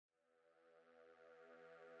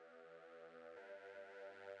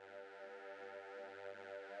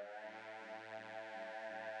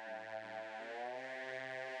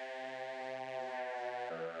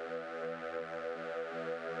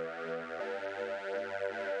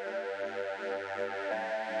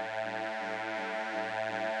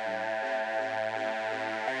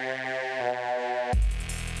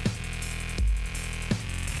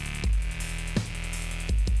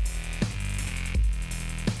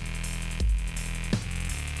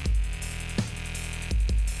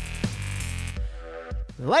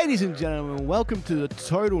Ladies and gentlemen, welcome to the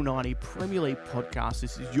Total 90 Premier League podcast.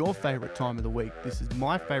 This is your favourite time of the week. This is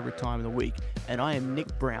my favourite time of the week, and I am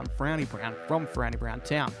Nick Brown, Frowny Brown from Frowny Brown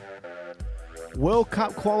Town. World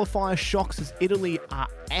Cup qualifier shocks as Italy are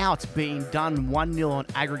out, being done 1-0 on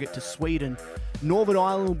aggregate to Sweden. Northern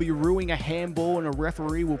Ireland will be ruining a handball, and a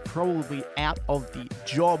referee will probably be out of the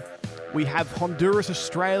job. We have Honduras,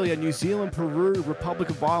 Australia, New Zealand, Peru, Republic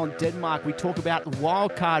of Ireland, Denmark. We talk about the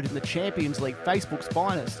wild card in the Champions League, Facebook's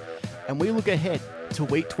finest. And we look ahead to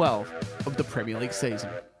week 12 of the Premier League season.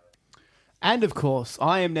 And of course,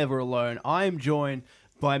 I am never alone. I am joined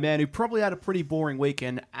by a man who probably had a pretty boring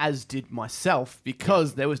weekend, as did myself,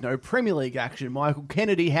 because there was no Premier League action. Michael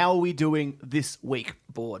Kennedy, how are we doing this week?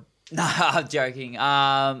 Bored. No, I'm joking. No,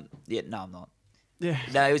 I'm not. Yeah.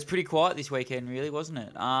 No, it was pretty quiet this weekend, really, wasn't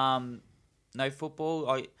it? No football.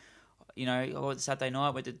 I went Saturday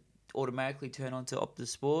night, went to automatically turn on to Optus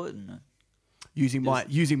Sport and Using my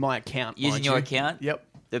account. using your account. Yep.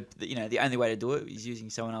 The only way to do it is using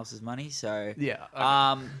someone else's money. So Yeah.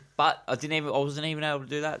 Okay. but I wasn't even able to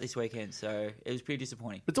do that this weekend, so it was pretty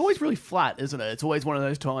disappointing. It's always really flat, isn't it? It's always one of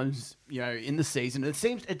those times, in the season. It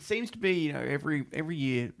seems to be, every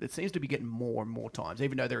year it seems to be getting more and more times,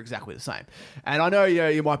 even though they're exactly the same. And I know,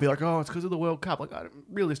 you might be like, oh, it's because of the World Cup. Like,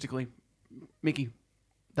 realistically, Mickey,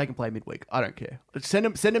 they can play midweek. I don't care. Send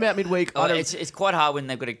them out midweek. It's quite hard when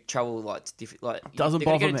they've got to travel to different. Doesn't they've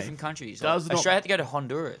got to bother go to me. different countries. Does not- Australia had to go to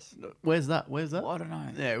Honduras. Where's that? Well, I don't know.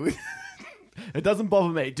 Yeah, it doesn't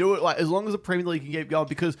bother me. Do it as long as the Premier League can keep going,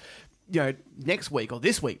 because next week or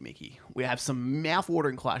this week, Mickey, we have some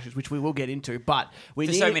mouth-watering clashes, which we will get into. But we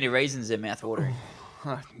For need so many reasons, they're mouth-watering.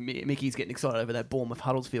 Mickey's getting excited over that Bournemouth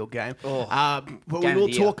Huddersfield game. Oh, but game we will of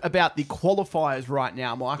the year. talk about the qualifiers right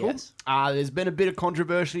now, Michael. Yes. There's been a bit of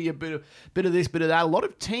controversy, a bit of this, bit of that. A lot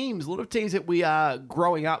of teams that we are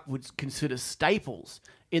growing up would consider staples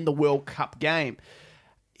in the World Cup game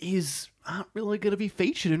aren't really going to be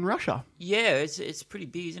featured in Russia. Yeah, it's pretty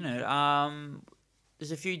big, isn't it?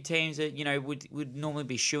 There's a few teams that would normally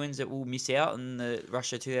be shoo-ins that will miss out in the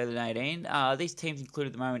Russia 2018. These teams include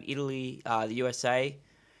at the moment Italy, the USA,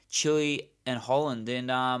 Chile, and Holland.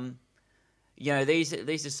 And these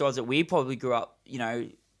are sides that we probably grew up,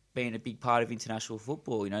 being a big part of international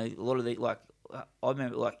football. A lot of the I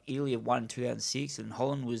remember Italy had won in 2006, and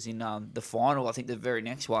Holland was in the final. I think the very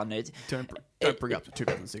next one. Don't bring up to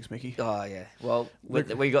 2006, Mickey. Oh yeah. Well,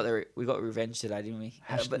 we got revenge today, didn't we?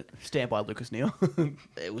 But stand by Lucas Neal.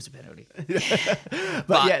 It was a penalty.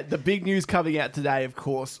 But yeah, the big news coming out today, of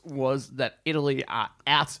course, was that Italy are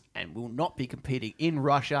out and will not be competing in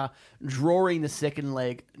Russia, drawing the second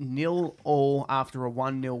leg 0-0 after a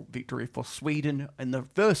 1-0 victory for Sweden in the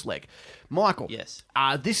first leg. Michael, Yes.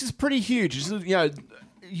 This is pretty huge. This is,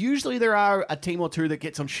 usually there are a team or two that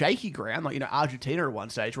gets on shaky ground, like Argentina at one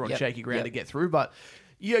stage were on shaky ground to get through, but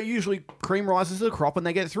usually cream rises to the crop and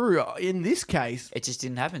they get through. In this case, It just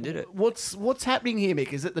didn't happen, did it? what's happening here,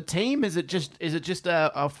 Mick? Is it the team? Is it just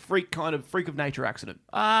a freak of nature accident?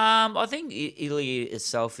 I think Italy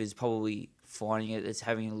itself is probably finding it as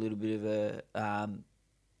having a little bit of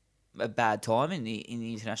a bad time in the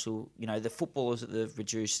international. The footballers that they've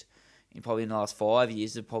reduced probably in the last 5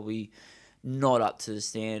 years are probably not up to the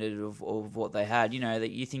standard of what they had. That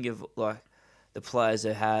you think of the players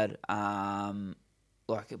they had.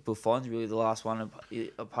 Buffon's really the last one,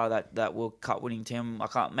 a part of that World Cup winning team.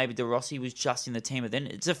 Maybe De Rossi was just in the team, but then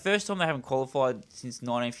it's the first time they haven't qualified since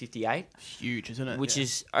 1958. Huge, isn't it? Which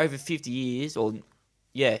is over 50 years,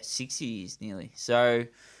 60 years nearly. So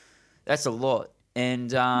that's a lot, and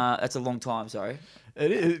that's a long time. Sorry.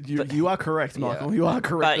 It is. You are correct, Michael. Yeah. You are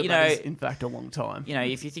correct. But, that is, in fact, a long time.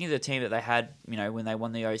 If you think of the team that they had, when they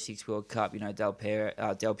won the 06 World Cup, Del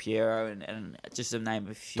Piero, and just to name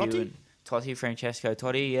a few. Totti? And Totti, Francesco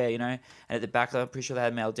Totti, and at the back, I'm pretty sure they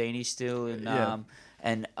had Maldini still,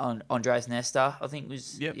 and Andres Nesta, I think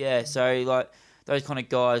was, so those kind of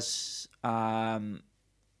guys,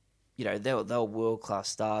 they're world-class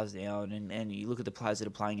stars now, and you look at the players that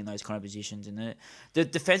are playing in those kind of positions, and the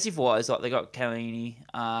defensive-wise, they got Chiellini,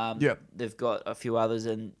 they've got a few others,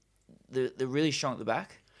 and they're really strong at the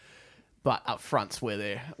back. But up front's where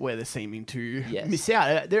they're seeming to Yes. miss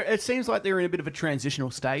out. It seems like they're in a bit of a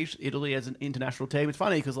transitional stage, Italy as an international team. It's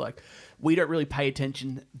funny because we don't really pay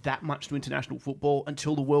attention that much to international football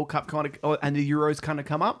until the World Cup and the Euros kind of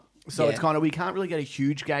come up. So it's we can't really get a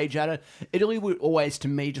huge gauge at it. Italy would always, to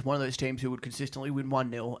me, just one of those teams who would consistently win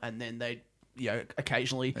 1-0 and then they'd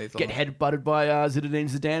occasionally get head-butted by Zinedine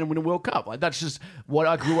Zidane and win a World Cup. That's just what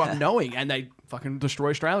I grew up knowing. And they fucking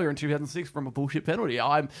destroy Australia in 2006 from a bullshit penalty.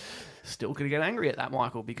 I'm still going to get angry at that,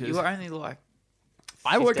 Michael, because... You were only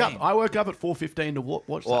I woke up at 4:15 to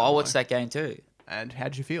watch. Well, I watched that game too. And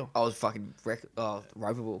how'd you feel? I was fucking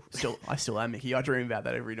ropeable. I still am, Mickey. I dream about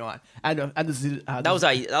that every night. And this is, that was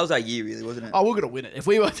our year, really, wasn't it? Oh, we're gonna win it if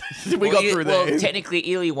we got through there. Well, technically,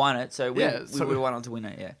 Ely won it, so we would have went on to win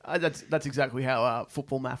it. Yeah, that's exactly how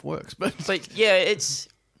football math works. But yeah, it's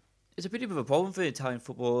a bit of a problem for Italian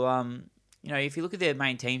football. If you look at their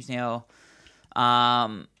main teams now,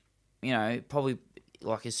 probably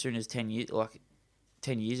like as soon as 10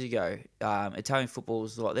 years ago, Italian football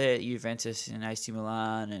was like they're Juventus and AC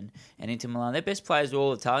Milan and Inter Milan. Their best players are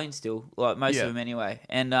all Italian still, like most of them anyway.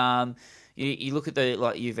 And you look at the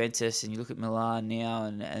like Juventus and you look at Milan now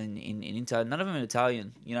and in Inter, none of them are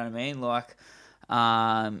Italian. You know what I mean? Like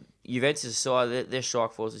Juventus side, their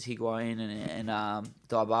strike force is Higuain and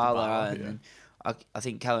Dybala and I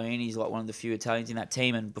think Callerini is like one of the few Italians in that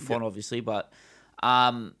team, and Buffon obviously. But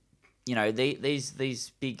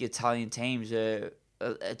these big Italian teams are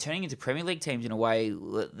turning into Premier League teams in a way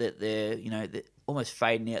that they're almost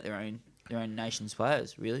fading out their own nation's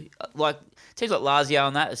players. Really, like teams like Lazio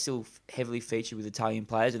and that are still heavily featured with Italian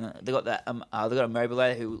players, and they got that they got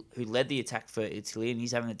Immobile who led the attack for Italy, and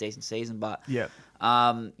he's having a decent season. But he's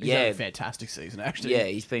having a fantastic season actually. Yeah,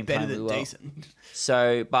 he's been better playing than really decent. Well.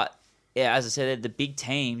 So, but yeah, as I said, the big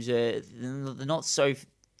teams they're not so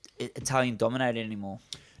Italian dominated anymore.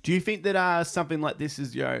 Do you think that something like this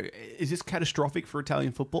is is this catastrophic for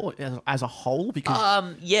Italian football as a whole?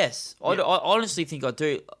 Because yes, I honestly think I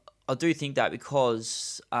do. I do think that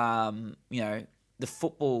because the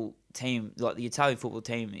football team, like the Italian football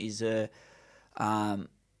team, is they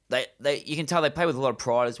you can tell they play with a lot of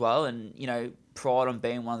pride as well, and pride on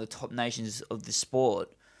being one of the top nations of the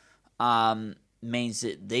sport means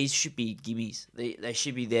that these should be gimmies. They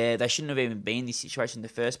should be there. They shouldn't have even been in this situation in the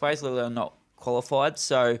first place, let alone not qualified.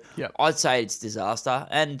 So I'd say it's disaster.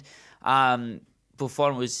 And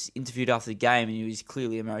Buffon was interviewed after the game and he was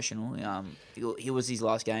clearly emotional. It was his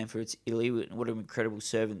last game for Italy. What an incredible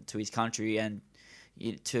servant to his country and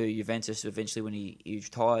to Juventus eventually when he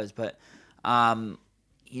retires. But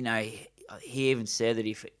he even said that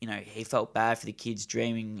he felt bad for the kids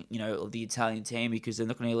dreaming of the Italian team because they're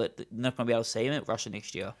not going to be able to see him at Russia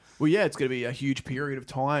next year. Well, yeah, it's going to be a huge period of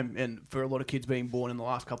time, and for a lot of kids being born in the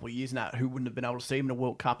last couple of years now who wouldn't have been able to see him in a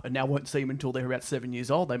World Cup and now won't see him until they're about 7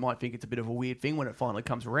 years old, they might think it's a bit of a weird thing when it finally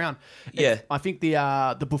comes around. Yeah, I think the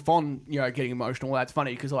Buffon getting emotional, that's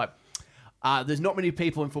funny because there's not many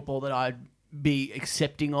people in football that I'd be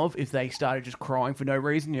accepting of if they started just crying for no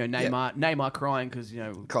reason. Neymar crying because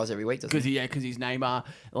cries every week, doesn't he? Because he's Neymar.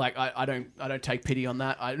 Like I don't take pity on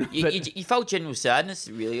that. You felt general sadness,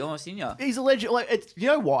 really, almost, didn't you? He's a legend. Like it's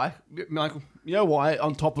why, Michael. You know why?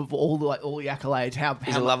 On top of all the accolades,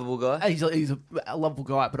 he's a lovable guy. He's a lovable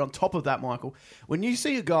guy. But on top of that, Michael, when you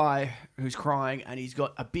see a guy who's crying and he's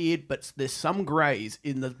got a beard, but there's some greys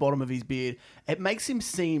in the bottom of his beard, it makes him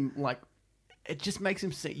seem like. It just makes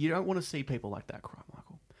him see. You don't want to see people like that cry,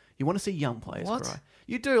 Michael. You want to see young players cry.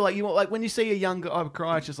 You do. Like when you see a young guy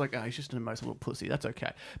cry, it's just like, oh, he's just an emotional little pussy. That's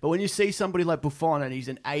okay. But when you see somebody like Buffon and he's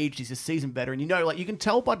an age, he's a seasoned veteran, you can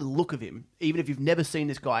tell by the look of him, even if you've never seen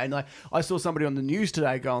this guy. And I saw somebody on the news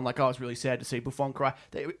today going I was really sad to see Buffon cry.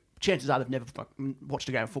 Chances are they've never watched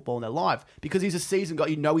a game of football in their life because he's a seasoned guy.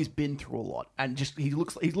 He's been through a lot, and just he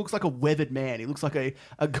looks like a weathered man. He looks like a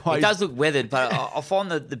guy. He does look weathered, but I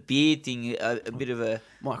find the beard thing a bit of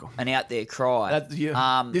an out there cry.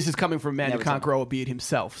 This is coming from a man who can't grow a beard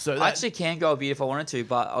himself. So I actually can grow a beard if I wanted to,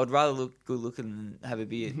 but I would rather look good looking than have a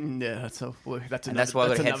beard. Yeah, that's why I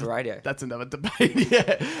got to head for radio. That's another debate.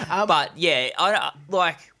 Yeah, but yeah, I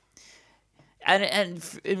like, and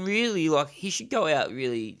really he should go out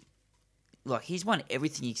really. Like he's won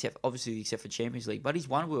everything except for Champions League, but he's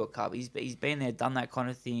won World Cup. He's been there, done that kind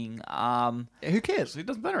of thing. Who cares? It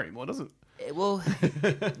doesn't matter anymore, does it? Well,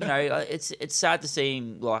 it's sad to see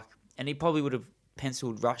him and he probably would have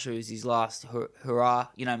penciled Russia as his last hurrah.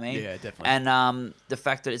 You know what I mean? Yeah, definitely. And the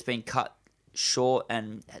fact that it's been cut short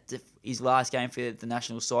and his last game for the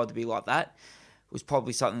national side to be like that was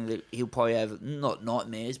probably something that he'll probably have, not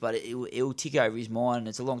nightmares, but it'll tick over his mind.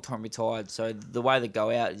 It's a long time retired, so the way they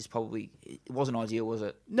go out is probably, it wasn't ideal, was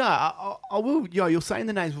it? No, I will. You're saying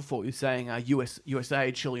the names before. You're saying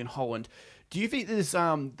USA, Chile, and Holland. Do you think this,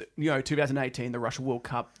 2018, the Russia World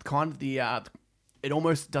Cup, kind of it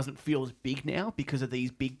almost doesn't feel as big now because of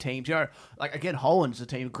these big teams. Again, Holland's a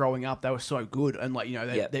team growing up. They were so good, and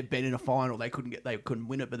they've been in a final. They couldn't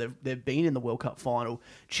win it, but they've been in the World Cup final.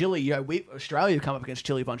 Chile, Australia come up against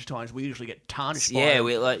Chile a bunch of times. We usually get tarnished. Yeah,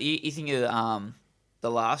 you think of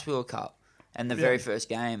the last World Cup and the very first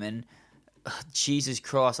game, and Jesus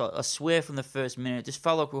Christ, I swear from the first minute, it just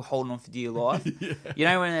felt like we were holding on for dear life. You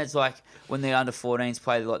know, when it's like, when the under-14s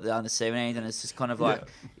play like the under-17s, and it's just kind of like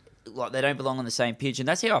they don't belong on the same pitch. And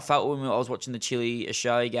that's how I felt when I was watching the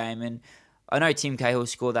Chile-Australia game. And I know Tim Cahill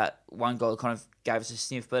scored that one goal that kind of gave us a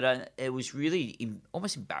sniff, but it was really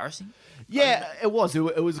almost embarrassing. Yeah, it was.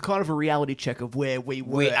 It was kind of a reality check of where we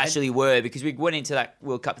were. We actually were, because we went into that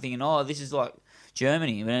World Cup thinking, oh, this is like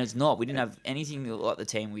Germany. But it's not. We didn't have anything like the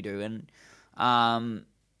team we do. And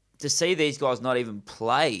to see these guys not even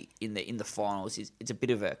play in the finals, it's a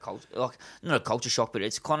bit of a culture, like not a culture shock, but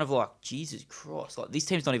it's kind of like, Jesus Christ, like this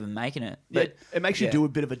team's not even making it. But it makes you do a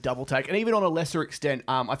bit of a double take, and even on a lesser extent,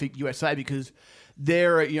 I think USA, because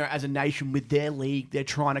they're, you know, as a nation with their league, they're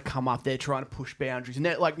trying to come up, they're trying to push boundaries, and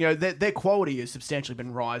like, you know, their quality has substantially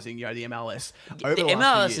been rising. You know, the MLS over the last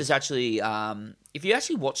MLS few years. is actually, if you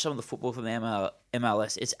actually watch some of the football from the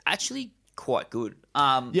MLS, it's actually quite good.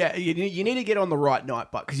 Yeah, you need to get on the right night,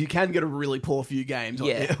 but because you can get a really poor few games in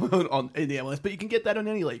the MLS, but you can get that on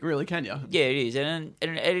any league, really, can you? Yeah, it is, and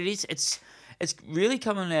it is. It's really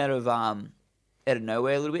coming out of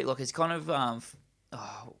nowhere a little bit. Like, it's kind of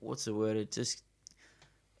what's the word?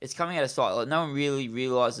 It's coming out of sight. Like, no one really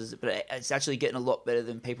realizes it, but it's actually getting a lot better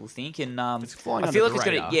than people think. And it's flying I feel like under it's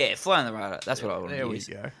the going to fly on the radar. That's what I want to use.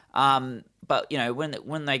 There we go. But you know,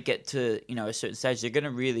 when they get to, you know, a certain stage, they're going to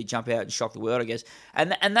really jump out and shock the world, I guess.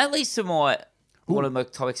 And that leads to one of the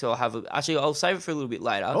topics I'll have. Actually, I'll save it for a little bit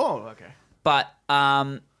later. Oh, okay. But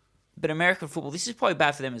American football, this is probably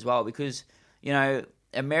bad for them as well, because, you know,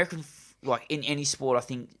 like in any sport, I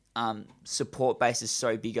think support base is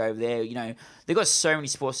so big over there. You know, they've got so many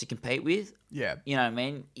sports to compete with. Yeah. You know what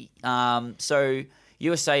I mean? So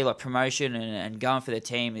USA, like, promotion and going for their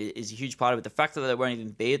team is a huge part of it. The fact that they won't even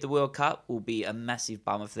be at the World Cup will be a massive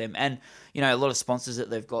bummer for them. And, you know, a lot of sponsors that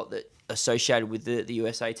they've got that associated with the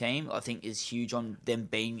USA team, I think, is huge on them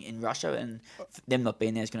being in Russia, and them not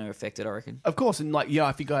being there is going to affect it, I reckon. Of course, and like, yeah,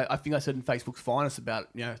 I think I said in Facebook's Finest about,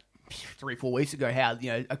 you know, 3-4 weeks ago, how,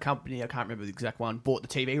 you know, a company, I can't remember the exact one, bought the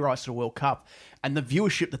TV rights to the World Cup, and the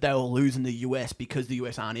viewership that they will lose in the US because the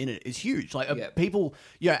US aren't in it is huge. Like, people,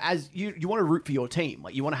 you know, as you want to root for your team,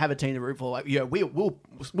 like, you want to have a team to root for. Like, you know, we'll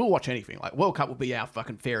watch anything. Like, World Cup will be our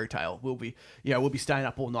fucking fairy tale. We'll be staying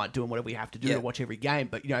up all night doing whatever we have to do to watch every game.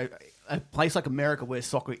 But, you know, a place like America where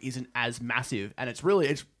soccer isn't as massive, and it's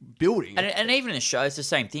building. And even in Australia, it's the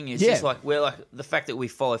same thing. It's just like, we're like, the fact that we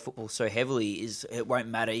follow football so heavily is, it won't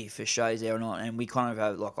matter if Australia's there or not. And we kind of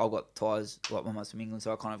have, like, I've got ties, like, my mum's from England,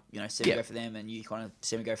 so I kind of, you know, semi-go for them, and you kind of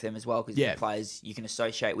semi-go for them as well, because the players you can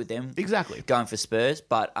associate with them. Exactly. Going for Spurs.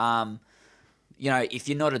 But, you know, if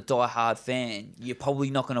you're not a die-hard fan, you're probably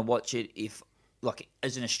not going to watch it if, like,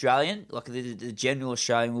 as an Australian, like, the general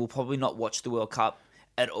Australian will probably not watch the World Cup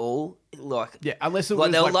at all, like, unless it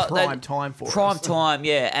was like prime time for prime us. time,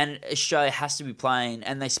 and Australia has to be playing,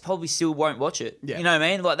 and they probably still won't watch it. Yeah. You know what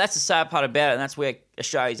I mean? Like, that's the sad part about it, and that's where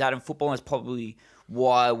Australia's at in football, and that's probably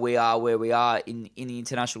why we are where we are in the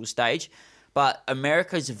international stage. But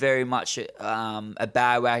America's very much a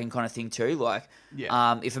bandwagon kind of thing too. Like,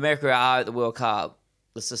 if America are at the World Cup,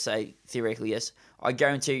 let's just say theoretically, yes, I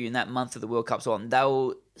guarantee you in that month of the World Cup's on,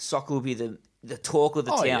 soccer will be the talk of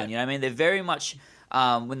the town. Yeah. You know what I mean? They're very much.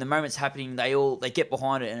 When the moment's happening, they get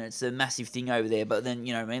behind it, and it's a massive thing over there. But then,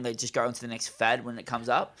 you know what I mean, they just go on to the next fad when it comes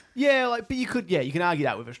up. Yeah, like, but you can argue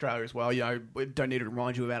that with Australia as well. You know, we don't need to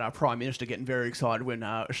remind you about our Prime Minister getting very excited when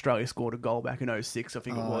Australia scored a goal back in 2006. I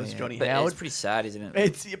think it was Johnny Howard. It's pretty sad, isn't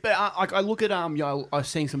it? But I look at you know, I've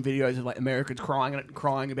seen some videos of, like, Americans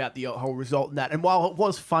crying about the whole result and that. And while it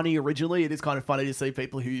was funny originally, it is kind of funny to see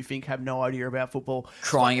people who you think have no idea about football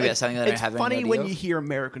crying about something they don't have any idea. It's funny when you hear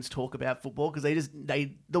Americans talk about football, because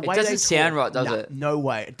the way it doesn't sound right, does it? No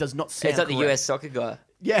way. It does not sound It's like correct. the US soccer guy.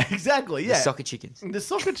 Yeah, exactly. Yeah, The soccer chickens. The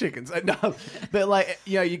soccer chickens. No, but, like,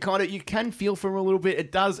 you know, you can feel for them a little bit.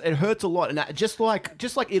 It hurts a lot, and that, just like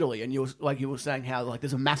Italy, and you were saying how, like,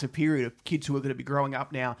 there's a massive period of kids who are going to be growing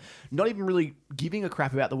up now, not even really giving a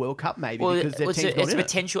crap about the World Cup, maybe, because their team's not in it. It's a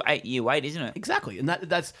potential 8-year wait, isn't it? Exactly, and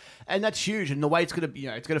that's huge. And the way it's going to be, you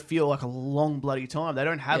know, it's going to feel like a long bloody time. They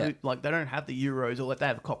don't have the Euros, or, like, they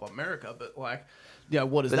have a Copa America, but, like. Yeah,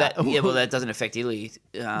 what is that? Well, that doesn't affect Italy.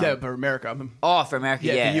 Yeah, for America. For America,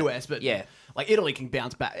 yeah. For the US, but like, Italy can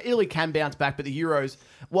bounce back. Italy can bounce back, but the Euros.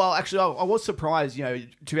 Well, actually, I was surprised. You know,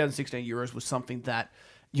 2016 Euros was something that,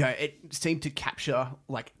 you know, it seemed to capture,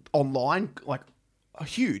 like, online, like,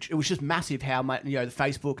 huge. It was just massive how much, you know, the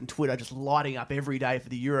Facebook and Twitter just lighting up every day for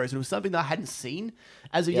the Euros. And it was something that I hadn't seen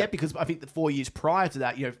as of yet, because I think the 4 years prior to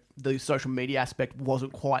that, you know, the social media aspect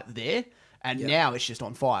wasn't quite there. And Yeah. now it's just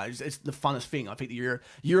on fire. It's the funnest thing. I think the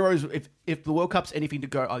Euros, if the World Cup's anything to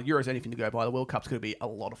go, Euros anything to go by, the World Cup's going to be a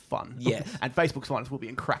lot of fun. Yes. And Facebook's finals will be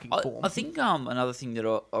in cracking form. I think another thing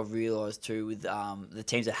that I've realised too with the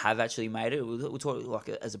teams that have actually made it, we'll talk like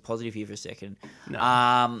as a positive here for a second. No.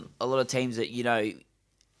 A lot of teams that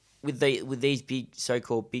with these big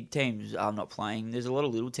so-called big teams not playing, there's a lot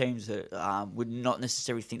of little teams that would not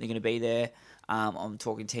necessarily think they're going to be there. I'm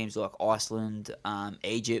talking teams like Iceland,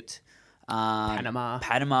 Egypt,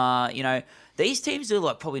 Panama. These teams are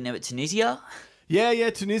like probably never Tunisia. Yeah,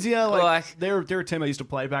 Tunisia. Like- they're a team I used to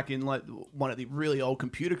play back in like one of the really old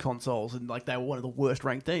computer consoles, and like they were one of the worst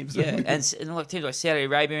ranked teams. Yeah, and like teams like Saudi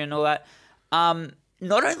Arabia and all that.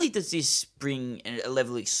 Not only does this bring a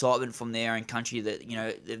level of excitement from their own country that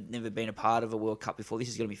they've never been a part of a World Cup before, this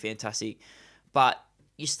is going to be fantastic, but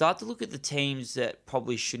you start to look at the teams that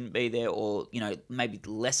probably shouldn't be there, or maybe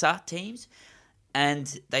lesser teams,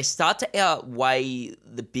 and they start to outweigh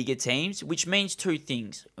the bigger teams, which means two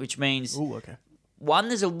things. Which means, Ooh, okay. one,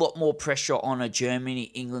 there's a lot more pressure on a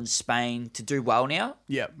Germany, England, Spain to do well now.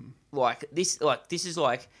 Yeah. This is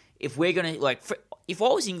like if we're gonna if I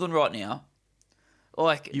was England right now,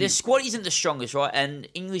 their squad isn't the strongest, right? And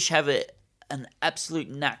English have an absolute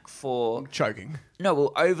knack for Choking.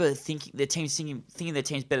 overthinking their teams, thinking their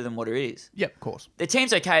team's better than what it is. Yeah, of course. Their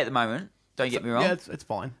team's okay at the moment. Don't get me wrong. Yeah, it's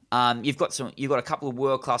fine. You've got a couple of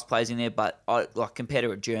world class players in there, but compared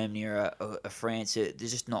to a Germany or a France, they're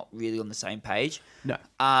just not really on the same page. No.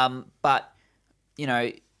 But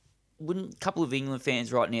wouldn't a couple of England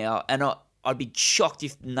fans right now, and I'd be shocked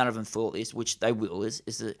if none of them thought this, which they will, is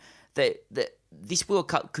that this World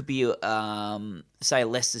Cup could be say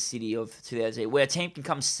Leicester City of 2008, where a team can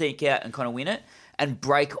come sneak out and kind of win it and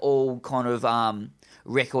break all kind of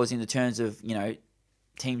records in the terms of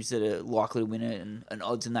teams that are likely to win it and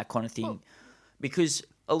odds and that kind of thing. Because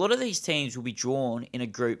a lot of these teams will be drawn in a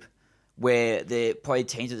group where they're probably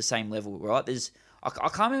teams at the same level, right? I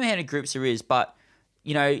can't remember how many groups there is, but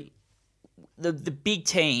the big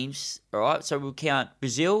teams, all right? So we'll count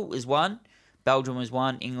Brazil as one, Belgium as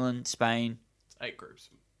one, England, Spain. 8 groups.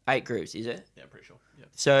 8 groups, is it? Yeah, I'm pretty sure. Yeah.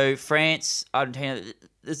 So France, Argentina,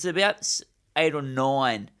 there's about 8 or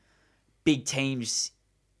 9 big teams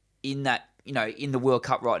in that, in the World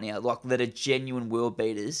Cup right now, that are genuine world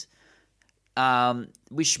beaters,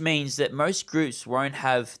 which means that most groups won't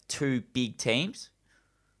have 2 big teams.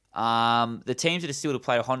 The teams that are still to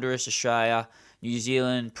play are Honduras, Australia, New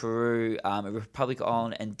Zealand, Peru, Republic of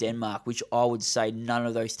Ireland, and Denmark, which I would say none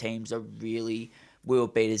of those teams are really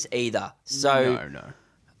world beaters either. So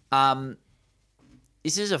No.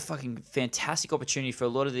 This is a fucking fantastic opportunity for a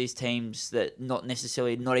lot of these teams that not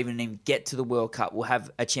even get to the World Cup will have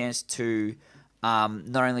a chance to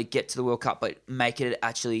not only get to the World Cup, but make it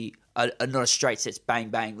actually not a straight sets, bang,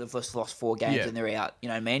 bang. They've just lost 4 games and they're out, you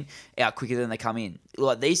know what I mean? Out quicker than they come in.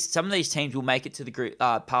 Some of these teams will make it to the group,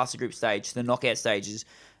 past the group stage, to the knockout stages,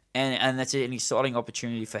 and that's an exciting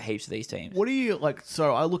opportunity for heaps of these teams. What do you like?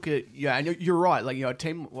 So I look at and you're right. A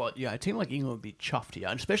team like England would be chuffed here,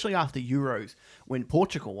 and especially after Euros when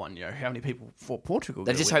Portugal won. How many people for Portugal?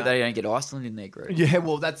 They just hope they don't get Iceland in their group. Yeah,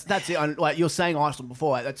 well, that's it. And, you're saying Iceland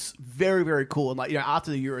before, that's very, very cool. And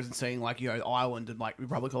after the Euros and seeing Ireland and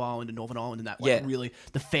Republic of Ireland and Northern Ireland and that, really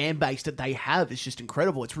the fan base that they have is just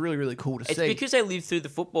incredible. It's really, really cool to see. It's because they live through the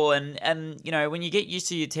football, and when you get used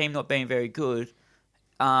to your team not being very good.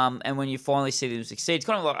 And when you finally see them succeed, it's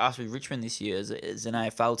kind of like us with Richmond this year as an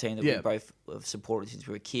AFL team that we both have supported since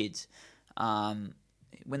we were kids. When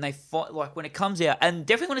they when it comes out, and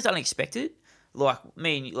definitely when it's unexpected,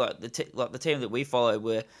 the team that we follow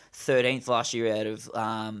were 13th last year out of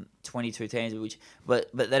 22 teams,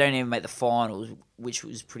 but they don't even make the finals, which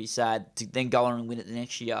was pretty sad. To then go on and win it the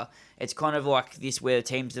next year, it's kind of like this where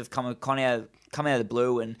teams have come out of the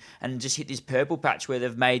blue and just hit this purple patch where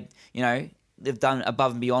they've made they've done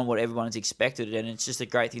above and beyond what everyone has expected, and it's just a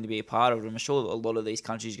great thing to be a part of. And I'm sure a lot of these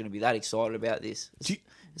countries are going to be that excited about this.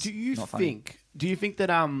 Do you think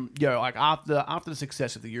that after the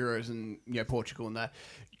success of the Euros and Portugal and that,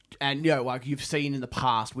 and you've seen in the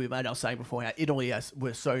past, I was saying before how Italy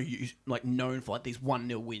were so known for these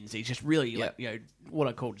 1-0 wins. It's just really what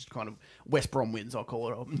I call just kind of West Brom wins. I'll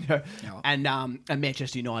call it, and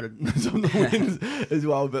Manchester United some of the wins as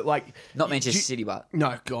well. But not Manchester City, but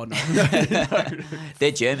no, God no,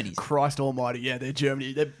 they're Germany's. Christ Almighty, yeah, they're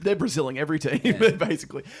Germany. They're Brazilian every team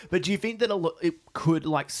basically. But do you think that it could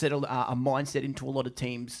settle a mindset into a lot of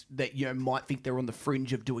teams that might think they're on the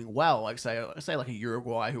fringe of doing well, say like a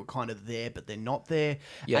Uruguay who are kind of there but they're not there,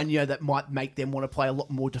 and that might make them want to play a lot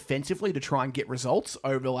more defensively to try and get results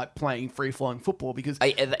over playing free flowing football because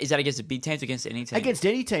Is that against the big teams or against any team? against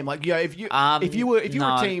any team, like if you were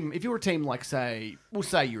a team like we'll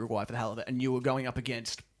say Uruguay for the hell of it, and you were going up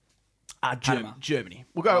against Germany.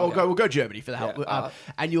 We'll go Germany for the hell.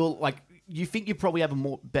 And you think you probably have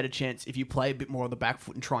a better chance if you play a bit more on the back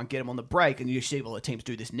foot and try and get them on the break, and you see a lot of teams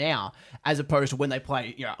do this now, as opposed to when they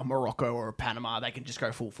play a Morocco or a Panama, they can just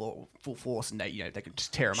go full force and they can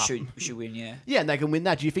just tear them up. Should win, yeah. Yeah, and they can win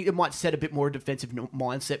that. Do you think it might set a bit more defensive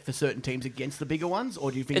mindset for certain teams against the bigger ones,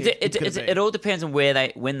 or do you think it all depends on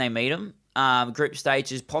when they meet them? Group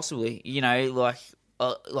stages, possibly.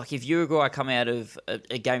 Like if Uruguay come out of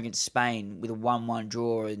a game against Spain with a 1-1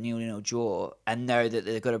 draw or a 0-0 draw and know that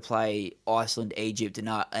they've got to play Iceland, Egypt,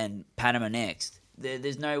 and Panama next,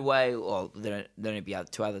 there's no way. Well, there don't be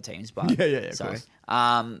two other teams, but of course.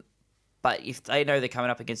 But if they know they're coming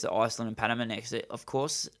up against the Iceland and Panama next, of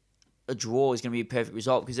course, a draw is going to be a perfect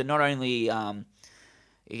result because it not only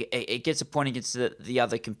it gets a point against the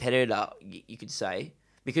other competitor, you could say.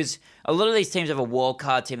 Because a lot of these teams have a wild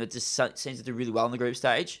card team that just seems to do really well in the group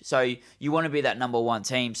stage. So you want to be that number one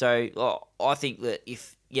team. So I think that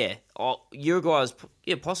Uruguay is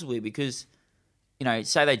possibly because,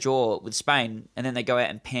 say they draw with Spain and then they go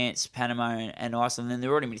out and pants Panama and Iceland, then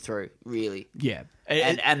they're already through, really. Yeah.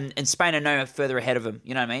 And Spain are no further ahead of them,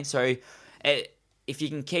 you know what I mean? So if you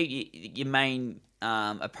can keep your main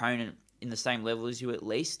opponent in the same level as you at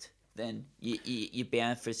least, then you're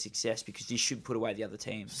bound for success because you should put away the other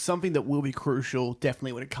teams. Something that will be crucial,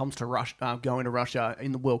 definitely, when it comes to going to Russia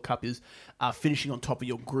in the World Cup is finishing on top of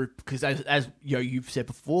your group. Because as you've said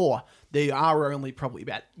before, there are only probably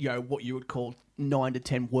about what you would call 9 to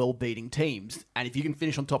 10 world-beating teams, and if you can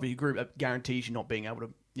finish on top of your group, that guarantees you not being able to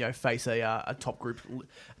face a top group team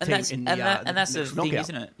in the and that's the thing, knockout.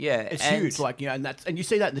 isn't it? Yeah, it's huge. And you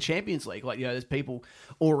see that in the Champions League. There's people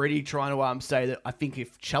already trying to say that I think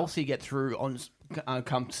if Chelsea get through on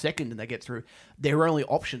come second and they get through, their only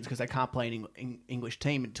options because they can't play an English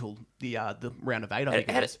team until the round of 8. I think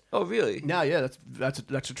it is. Oh, really? No, yeah, that's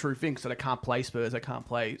a true thing. So they can't play Spurs, they can't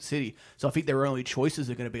play City. So I think their only choices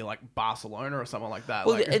are going to be like Barcelona or someone like that.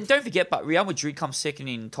 Well, and don't forget, but Real Madrid comes second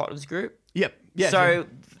in Tottenham's group. Yep. Yeah. So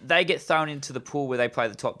they get thrown into the pool where they play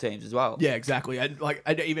the top teams as well. Yeah, exactly. And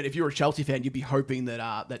even if you're a Chelsea fan, you'd be hoping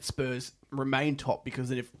that that Spurs remain top because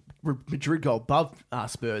then if Madrid go above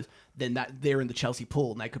Spurs, then they're in the Chelsea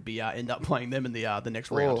pool and they could be end up playing them in the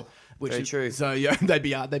next round. Which very is true. So they'd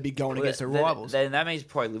be going against their rivals. Then that means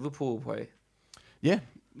probably Liverpool will play. Yeah.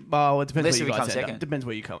 Well, it depends Unless where you guys we come end second. up. Depends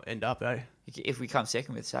where you end up, eh? If we come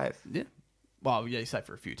second, we're safe. Yeah. Well, yeah, safe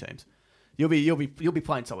for a few teams. You'll be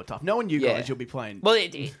playing someone tough. Knowing you guys, you'll be playing. Well,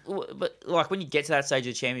 but like when you get to that stage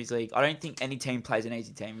of the Champions League, I don't think any team plays an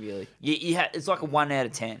easy team really. It's like a 1 out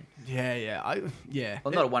of 10. Yeah.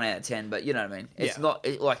 Well, not a 1 out of 10, but you know what I mean. It's not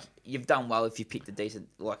like you've done well if you picked a decent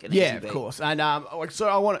an yeah, easy of course. And so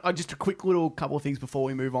I want just a quick little couple of things before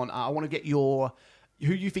we move on. I want to get who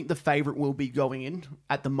you think the favourite will be going in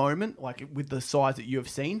at the moment, like with the sides that you have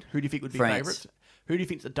seen. Who do you think would be favourites? Who do you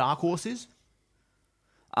think the dark horse is?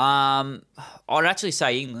 I'd actually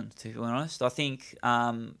say England, to be honest. I think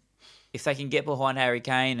if they can get behind Harry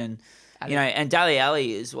Kane and and Dele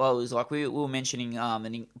Alli as well, is like we were mentioning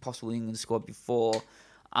an possible England squad before.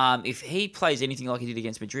 If he plays anything like he did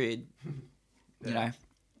against Madrid, Yeah,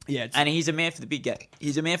 and he's a man for the big game.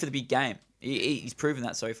 He's a man for the big game. He's proven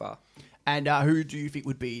that so far. And who do you think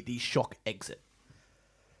would be the shock exit?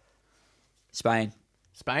 Spain.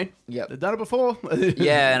 Yep. They've done it before.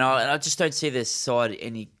 Yeah, and I just don't see this side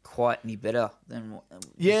quite any better than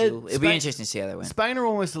Brazil. It'll be interesting to see how they win. Spain are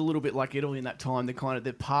almost a little bit like Italy in that time.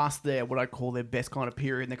 They're past what I call their best kind of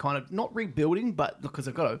period. And they're kind of not rebuilding, but because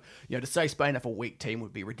they've got to say Spain have a weak team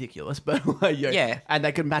would be ridiculous. But and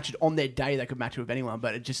they could match it on their day. They could match it with anyone.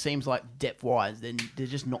 But it just seems like depth wise, then they're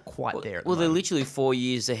just not quite there. They're literally 4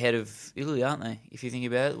 years ahead of Italy, aren't they? If you think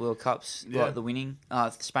about it, World Cups, like the winning.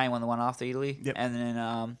 Spain won the one after Italy, and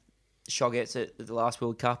then. Shog gets it at the last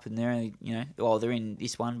World Cup, and they're only, they're in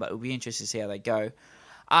this one, but it'll be interesting to see how they go.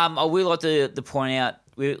 I would like to point out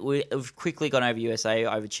we've quickly gone over USA,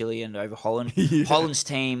 over Chile, and over Holland. Holland's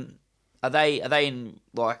team are they in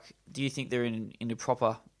do you think they're in the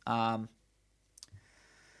proper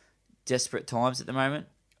desperate times at the moment?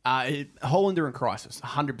 Holland are in crisis,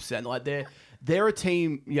 100%. Like they're a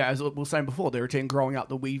team. Yeah, as we were saying before, they're a team growing up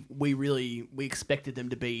that we expected them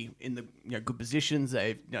to be in the good positions.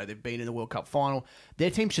 They've been in the World Cup final.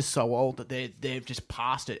 Their team's just so old that they've just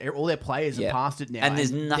passed it. All their players have passed it now, and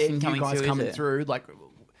there's nothing coming through. Like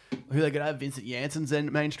Who are they going to have? Vincent Janssen's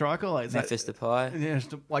then main striker? Like, is Memphis Depay. yeah,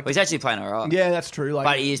 like, Well, he's actually playing all right. yeah, that's true. Like,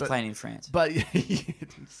 But he is playing in France. But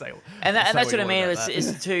And that's what I mean.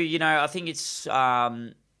 It's too, I think it's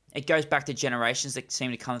it goes back to generations that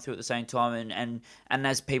seem to come through at the same time, and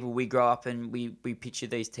as people we grow up and we picture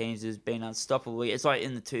these teams as being unstoppable. It's like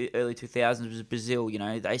in the early 2000s was Brazil.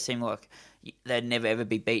 They seem like they'd never ever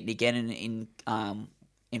be beaten again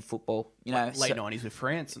in football. Late 90s with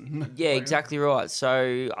France. Yeah, exactly right.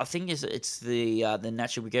 So I think it's the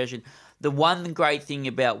natural progression. The one great thing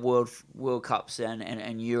about World Cups and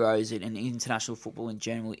Euros and international football in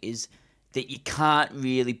general is that you can't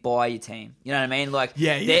really buy your team. You know what I mean? Like,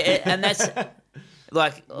 yeah. And that's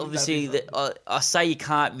like obviously I say you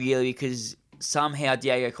can't really because somehow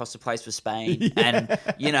Diego Costa plays for Spain, and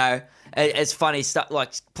it's funny stuff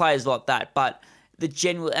like players like that, but. The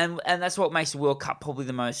general and that's what makes the World Cup probably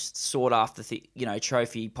the most sought after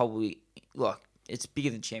trophy. Probably like it's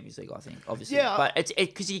bigger than Champions League, I think, obviously. Yeah. But it's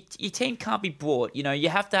because your team can't be bought. You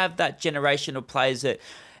have to have that generation of players that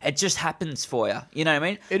it just happens for you. You know what I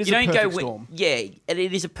mean? It is a perfect storm. Yeah, it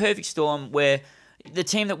is a perfect storm where the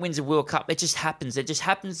team that wins a World Cup, it just happens. It just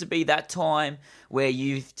happens to be that time where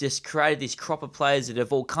you've just created this crop of players that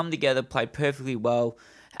have all come together, played perfectly well.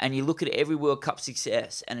 And you look at every World Cup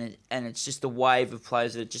success, and it's just a wave of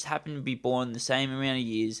players that just happen to be born the same amount of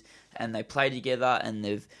years, and they play together, and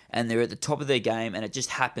they're at the top of their game, and it just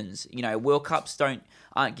happens. World Cups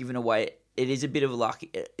aren't given away. It is a bit of luck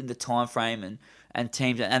in the time frame and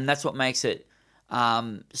teams, and that's what makes it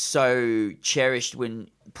so cherished when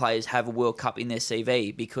players have a World Cup in their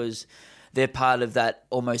CV because they're part of that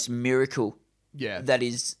almost miracle. Yeah, that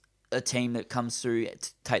is a team that comes through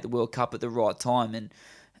to take the World Cup at the right time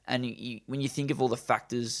And when you think of all the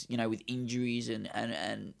factors, with injuries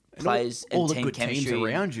and players all and the team good chemistry teams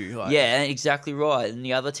around you, yeah, exactly right. And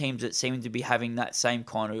the other teams that seem to be having that same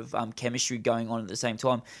kind of chemistry going on at the same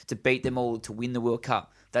time to beat them all to win the World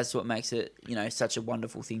Cup. That's what makes it, such a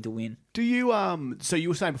wonderful thing to win. Do you So you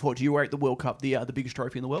were saying before, do you rate the World Cup the biggest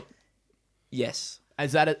trophy in the world? Yes.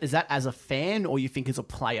 Is that as a fan, or you think as a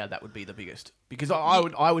player that would be the biggest? Because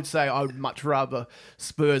I would say I would much rather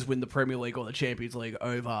Spurs win the Premier League or the Champions League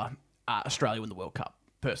over Australia win the World Cup,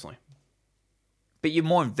 personally. But you're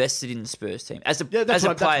more invested in the Spurs team as a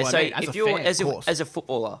player. So if you're as a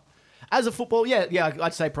footballer, as a football, yeah,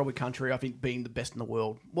 I'd say probably country. I think being the best in the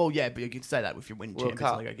world. Well, yeah, but you could say that if you win World Champions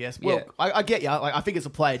Cup. League, I guess. Yeah. Well, I get you. I think as a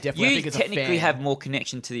player, definitely. I think as technically a fan, have more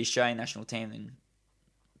connection to the Australian national team than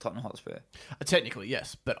Tottenham Hotspur. Technically,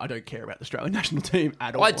 yes, but I don't care about the Australian national team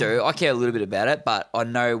at all. I do. I care a little bit about it, but I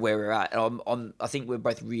know where we're at. And I think we're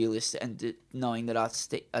both realists and knowing that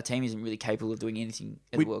our team isn't really capable of doing anything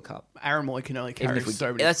at the World Cup. Aaron Moy can only carry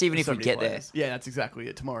so many. That's even if we get players. there. Yeah, that's exactly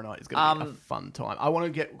it. Tomorrow night is going to be a fun time. I want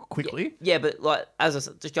to get quickly. Yeah, but like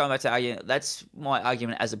just going back to argument, that's my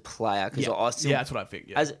argument as a player because I still, that's what I think.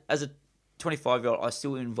 Yeah. As a 25-year-old, I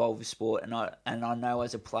still involved with sport, and I know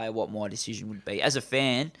as a player what my decision would be. As a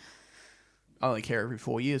fan, I only care every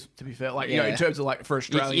 4 years, to be fair. Like, in terms of like for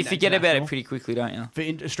Australian, you forget about it pretty quickly, don't you?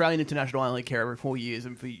 For Australian international, I only care every 4 years,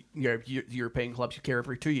 and for European clubs, you care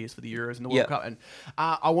every 2 years for the Euros and the World Cup. And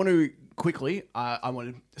I want to quickly,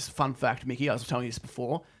 fun fact, Mickey. I was telling you this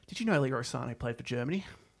before. Did you know Leroy Sané played for Germany?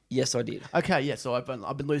 Yes, I did. Okay, yeah. So I've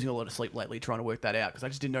been losing a lot of sleep lately trying to work that out because I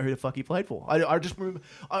just didn't know who the fuck he played for. I just remember.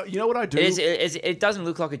 You know what I do? It doesn't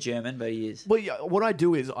look like a German, but he is. Well, yeah. What I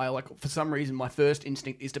do is for some reason my first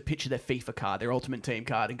instinct is to picture their FIFA card, their Ultimate Team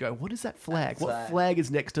card, and go, what is that flag? What flag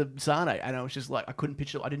is next to Sané? And I was just like, I couldn't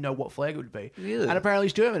picture. I didn't know what flag it would be. Really? And apparently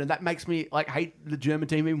it's German, and that makes me like hate the German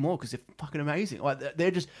team even more because they're fucking amazing. Like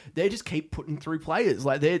they just keep putting through players.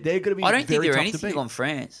 Like they're going to be. I don't think they're tough anything to beat. on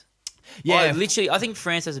France. Yeah, literally, I think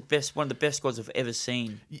France has one of the best squads I've ever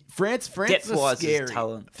seen. France depth-wise is scary. Is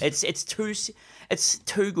talent. It's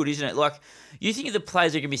too good, isn't it? Like you think of the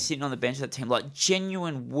players that are going to be sitting on the bench of that team, like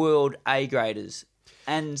genuine world A graders,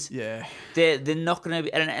 and they're not going to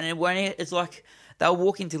be. And it won't. It's like they'll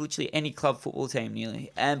walk into literally any club football team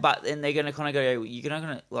nearly, but then they're going to kind of go, you're not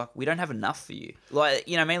going to like, we don't have enough for you. Like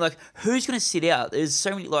you know what I mean? Like who's going to sit out? There's so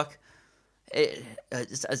many like,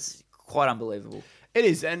 it's quite unbelievable. It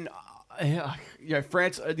is, and.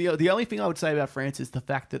 France. The only thing I would say about France is the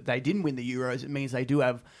fact that they didn't win the Euros. It means they do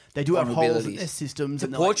have holes in their systems.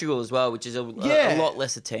 And Portugal as well, which is a lot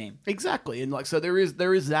less a team. Exactly, and like so there is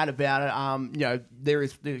that about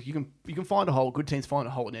it. You can find a hole. Good teams find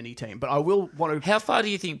a hole in any team. But I will want to. How far do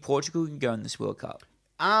you think Portugal can go in this World Cup?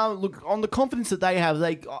 Look, on the confidence that they have,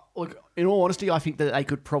 in all honesty, I think that they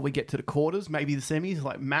could probably get to the quarters, maybe the semis,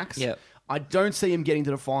 like max. Yeah. I don't see him getting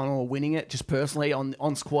to the final or winning it, just personally,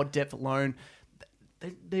 on squad depth alone.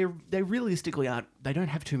 they realistically aren't. They don't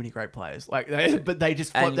have too many great players. But they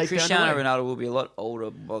just And they Cristiano found a way. Ronaldo will be a lot older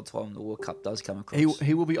by the time the World Cup does come across.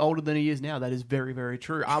 He will be older than he is now. That is very, very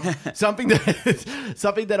true. Something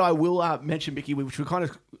that I will mention, Mickey, which we kind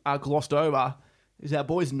of glossed over, is our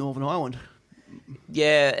boys in Northern Ireland.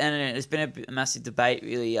 Yeah, and it's been a massive debate,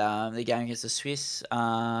 really. The game against the Swiss.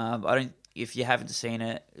 I don't. If you haven't seen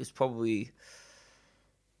it, it's probably.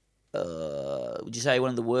 Would you say one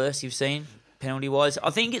of the worst you've seen penalty wise?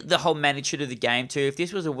 I think the whole magnitude of the game too. If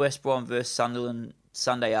this was a West Brom versus Sunderland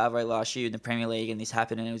Sunday Arvo last year in the Premier League, and this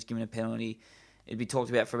happened and it was given a penalty, it'd be talked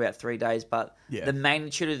about for about 3 days. But the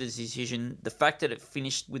magnitude of this decision, the fact that it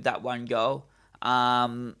finished with that one goal,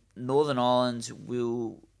 Northern Ireland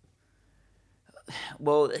will.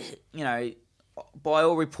 Well, you know, by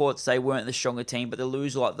all reports, they weren't the stronger team, but to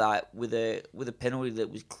lose like that with a penalty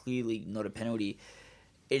that was clearly not a penalty,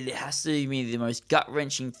 it has to be the most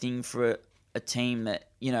gut-wrenching thing for a team that,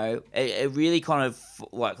 you know, it really kind of,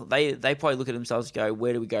 like, they probably look at themselves and go,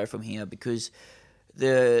 where do we go from here? Because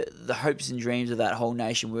the hopes and dreams of that whole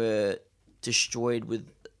nation were destroyed with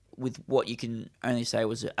what you can only say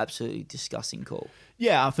was an absolutely disgusting call.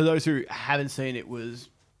 Yeah, for those who haven't seen it, it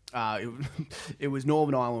was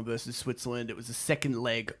Northern Ireland versus Switzerland. It was the second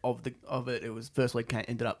leg of it. It was first leg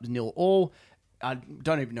ended up 0-0. I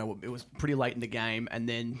don't even know. It was pretty late in the game, and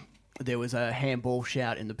then there was a handball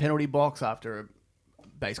shout in the penalty box after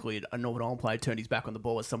basically a Northern Ireland player turned his back on the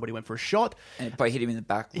ball as somebody went for a shot. And it probably hit him in the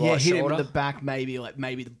back. Yeah, hit shoulder. him in the back, maybe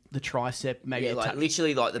the tricep, maybe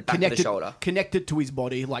literally like the back of the shoulder, connected to his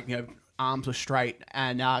body, like, you know, arms were straight,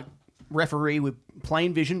 and referee with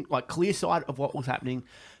plain vision, like clear sight of what was happening,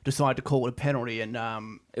 decided to call it a penalty, and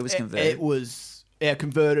it was converted. It was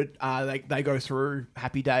converted. They go through,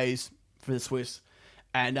 happy days for the Swiss,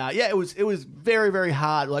 and it was very, very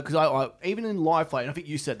hard. Like, because I even in live play, and I think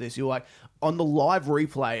you said this, you were like on the live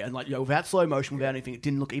replay, and like, you know, without slow motion, without anything, it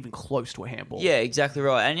didn't look even close to a handball. Yeah, exactly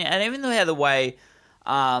right. And even the way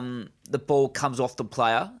the ball comes off the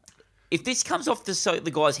player, if this comes off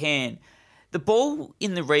the guy's hand. The ball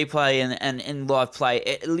in the replay and in live play,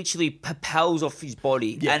 it literally propels off his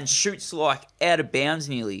body and shoots like out of bounds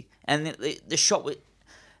nearly. And the shot was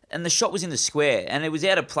in the square, and it was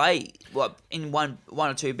out of play, like in one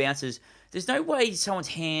or two bounces. There's no way someone's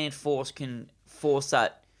hand force can force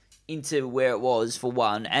that into where it was, for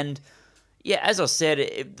one. And yeah, as I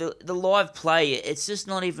said, the live play, it's just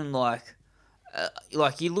not even like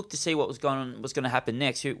you look to see what's going to happen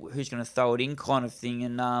next, who's going to throw it in, kind of thing,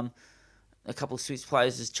 and a couple of Swiss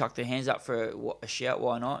players just chucked their hands up for a shout.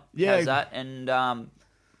 Why not? Yeah. How's that? And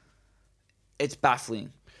it's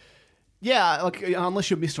baffling. Yeah, like,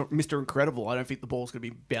 unless you're Mr. Incredible, I don't think the ball's going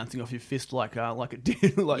to be bouncing off your fist like it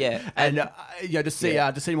did. To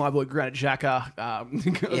see my boy Granit Xhaka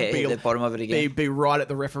be the bottom of it again, be right at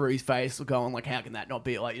the referee's face, going like, how can that not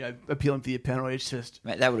be, like, you know, appealing for your penalty? It's just,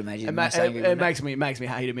 mate, that would have made you. It makes me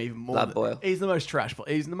hate him even more. Blood boil. He's the most trash player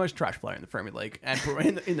in the Premier League, and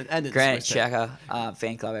in the Granit Xhaka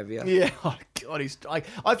fan club every year. Yeah, oh God, he's like,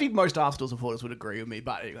 I think most Arsenal supporters would agree with me,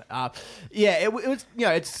 but anyway, it was, you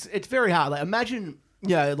know, it's very hard. Like, imagine, you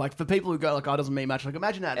know, like, for people who go like, oh, it doesn't mean much. Like,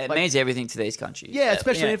 imagine that. It like, means everything to these countries. Yeah,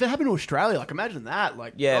 especially if it happened to Australia. Like, imagine that.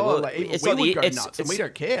 Like, it's we like would go nuts, and we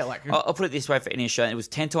don't care. Like, I'll put it this way for any Australian: it was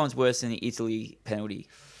 10 times worse than the Italy penalty.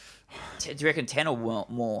 Do you reckon 10 or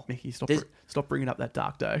more? Mickey, stop bringing up that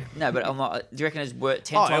dark day. No, but I'm not. Do you reckon it's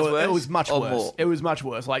 10 times worse? It was much worse. More? It was much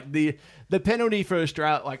worse. Like, the penalty for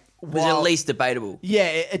Australia, like, was at least debatable. Yeah,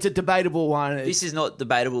 it's a debatable one. This is not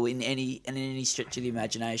debatable in any stretch of the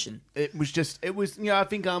imagination. It was, you know, I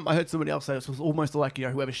think I heard somebody else say it was almost like, you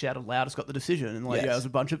know, whoever shouted loudest got the decision, and like, there was a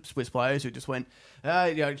bunch of Swiss players who just went,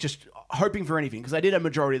 you know, just hoping for anything, because they did a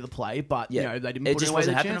majority of the play, but you know, they didn't put away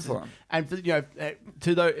the chances. For them. And for, you know,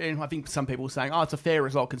 and I think some people were saying, oh, it's a fair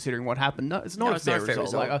result considering what happened. No, it's not a fair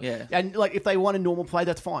result. Like, and like, if they won a normal play,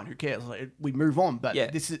 that's fine. Who cares? Like, we move on. But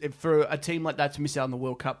this is for a team like that to miss out on the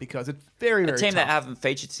World Cup, because it's very, very a team tough. that haven't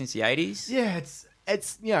featured since the 80s. Yeah,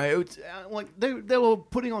 it's you know, it's like they were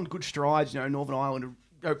putting on good strides. You know, Northern Ireland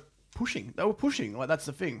pushing. They were pushing. Like, that's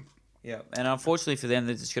the thing. Yeah, and unfortunately for them,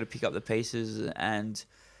 they're just got to pick up the pieces and,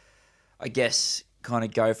 I guess, kind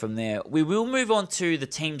of go from there. We will move on to the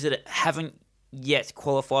teams that haven't yet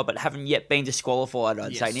qualified, but haven't yet been disqualified,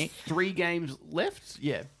 I'd say, Nick. 3 games left,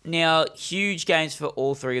 yeah. Now, huge games for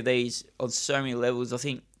all 3 of these on so many levels. I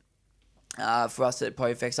think for us, it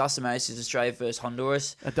probably affects us the most is Australia versus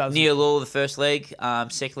Honduras. It does. 0-0 the first leg.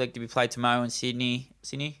 Second leg to be played tomorrow in Sydney.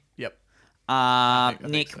 Yep.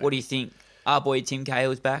 Nick, what do you think? Our boy Tim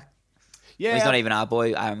Cahill's back. Yeah, Well, he's not even our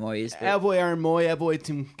boy, Aaron Moy is. But Our boy Aaron Moy, our boy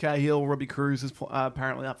Tim Cahill, Robbie Cruz is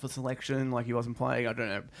apparently up for selection. Like he wasn't playing. I don't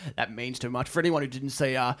know. That means too much for anyone who didn't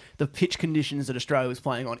see. The pitch conditions that Australia was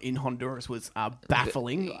playing on in Honduras was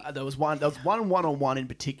baffling. There was one one-on-one in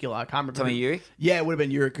particular. I can't remember. Tommy Uric? Yeah, it would have been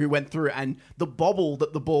Uric who went through, and the bobble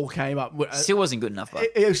that the ball came up. Still wasn't good enough, but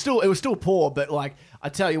It was still poor, but like I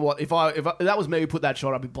tell you what, if that was me who put that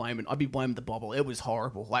shot, I'd be blaming the bobble. It was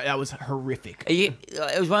horrible. Like that was horrific.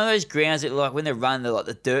 it was one of those grounds that, like, when they run,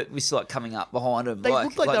 the dirt was like coming up behind them. They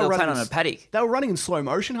looked like they were playing running on a paddock. They were running in slow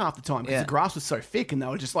motion half the time because Yeah. the grass was so thick, and they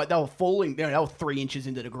were just like they were falling. They were 3 inches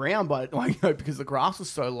into the ground, but because the grass was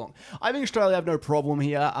so long. I think Australia have no problem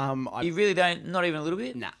here. You really don't, not even a little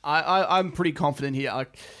bit. Nah, I'm pretty confident here.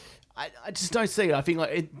 I just don't see it. I think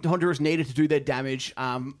Honduras needed to do their damage.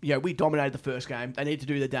 We dominated the first game. They need to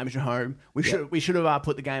do their damage at home. We should have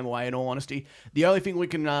put the game away. In all honesty, the only thing we're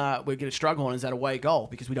gonna struggle on is that away goal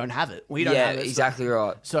because we don't have it. We don't have it. Exactly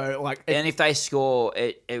right. So like, And if they score,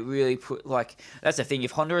 it really that's the thing.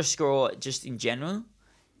 If Honduras score just in general,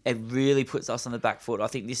 it really puts us on the back foot. I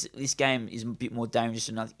think this game is a bit more dangerous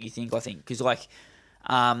than you think. I think because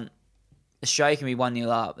Australia can be 1-0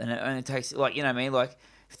 up, and it only takes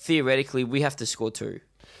theoretically we have to score 2.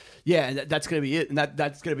 yeah, and that's going to be it. And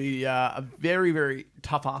that's going to be a very, very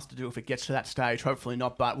tough ask to do if it gets to that stage. Hopefully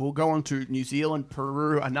not. But we'll go on to New Zealand,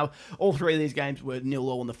 Peru. I know all 3 of these games were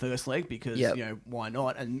 0-0 in the first leg because, why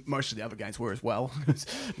not? And most of the other games were as well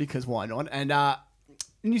because why not? And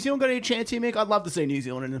New Zealand got any chance here, Mick? I'd love to see New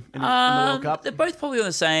Zealand in the World Cup. They're both probably on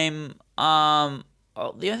the same. The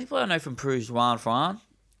only player I know from Peru is Juan Fran.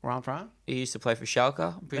 Juan Fran? He used to play for Schalke.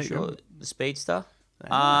 I'm pretty sure. The speedster.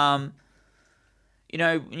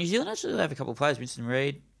 New Zealand actually have a couple of players. Winston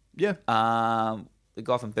Reid. Yeah. The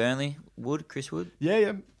guy from Burnley, Chris Wood.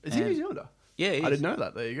 Yeah. Is he New Zealander? Yeah, he is. I didn't know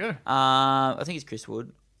that. There you go. I think it's Chris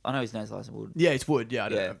Wood. I know his name's last name Wood. Yeah, it's Wood. Yeah, I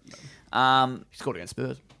don't know. He scored against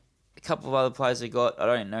Spurs. A couple of other players they got. I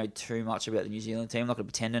don't know too much about the New Zealand team. I'm not going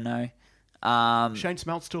to pretend to know. Shane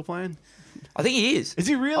Smelt's still playing? I think he is. Is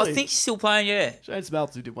he really? I think he's still playing, yeah. Shane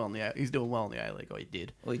Smeltz did well in the he's doing well in the A-League, or he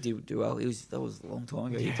did. Well, he did do well. That was a long time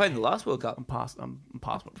ago. He played in the last World Cup. I'm past my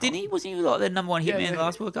prime. Didn't he? Wasn't he like the number one hitman in the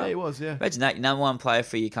last World Cup? Yeah, he was, yeah. Imagine that, your number one player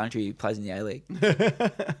for your country who plays in the A-League.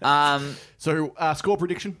 So, score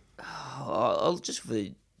prediction? I'll just for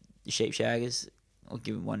the Sheep Shaggers, I'll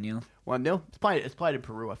give him 1-0. 1-0. It's played in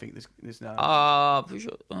Peru, I think. There's Pretty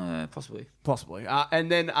sure, possibly. Possibly.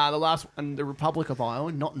 And then the last one, the Republic of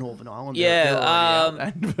Ireland, not Northern Ireland. Yeah.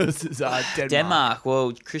 And versus Denmark. Denmark.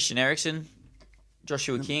 Well, Christian Eriksen,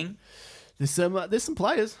 Joshua King. There's some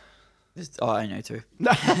players. I know too.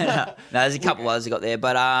 No, there's a couple others I got there,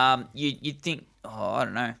 but you'd think. I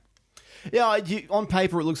don't know. Yeah, on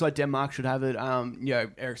paper it looks like Denmark should have it.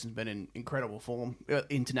 Eriksen's been in incredible form,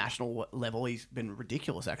 international level. He's been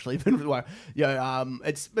ridiculous, actually.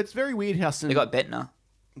 It's very weird how soon They got Bettner.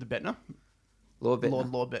 The Bettner, Lord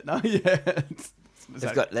Bettner. Lord Bettner. Yeah,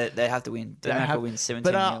 They have to win. Denmark will win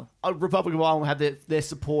 17-0. But Republic of Ireland have their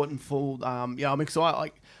support in full. I'm excited.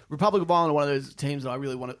 Like Republic of Ireland are one of those teams that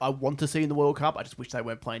I want to see in the World Cup. I just wish they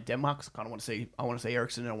weren't playing Denmark. 'Cause I want to see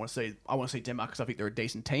Eriksen, and I want to see Denmark because I think they're a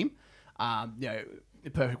decent team. In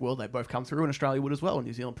the perfect world, they both come through, and Australia would as well.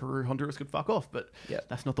 New Zealand, Peru, Honduras could fuck off, but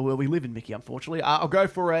that's not the world we live in, Mickey. Unfortunately, I'll go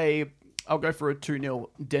for a 2-0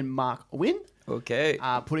 Denmark win. Okay.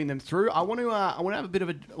 Putting them through. I want to have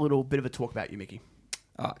a little bit of a talk about you, Mickey.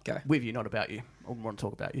 Okay. With you, not about you. I want to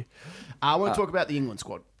talk about you. I want to talk about the England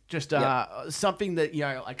squad. Just something that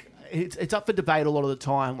it's up for debate a lot of the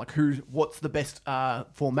time. Like what's the best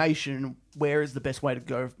formation? Where is the best way to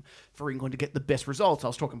go for England to get the best results? I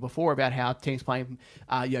was talking before about how teams playing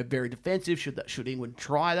very defensive. Should England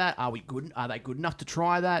try that? Are they good enough to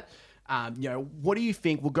try that? What do you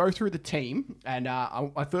think? We'll go through the team, and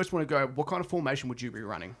I first want to go. What kind of formation would you be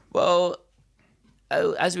running? Well,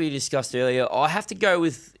 as we discussed earlier, I have to go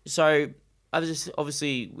with. So,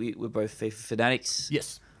 obviously, we're both FIFA fanatics.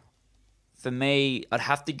 Yes. For me, I'd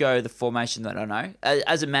have to go the formation that I know.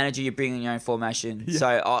 As a manager, you're bringing your own formation. Yeah. So,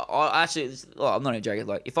 I actually, I'm not even joking.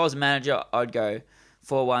 Like, if I was a manager, I'd go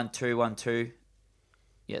 4-1-2-1-2.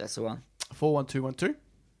 Yeah, that's the one. 4-1-2-1-2.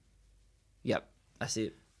 Yep, that's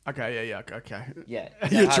it. Okay, okay. Yeah.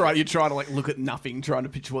 You're trying to like look at nothing, trying to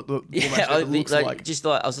picture what the formation looks like.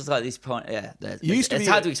 I was just like this point. Yeah, it's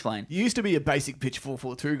hard to explain. You used to be a basic pitch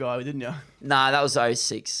 4-4-2 guy, didn't you? Nah, that was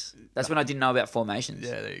 06. That's when I didn't know about formations.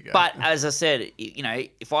 Yeah, there you go. But as I said,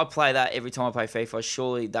 if I play that every time I play FIFA,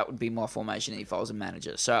 surely that would be my formation if I was a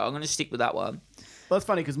manager. So I'm going to stick with that one. Well, that's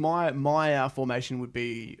funny because my formation would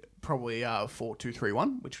be probably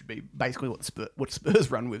 4-2-3-1, which would be basically what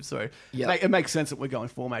Spurs run with. So Yep. it makes sense that we're going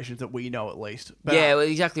formations that we know at least. But, Yeah, well,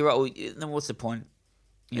 exactly right. Well, then what's the point?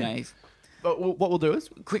 You know. But what we'll do is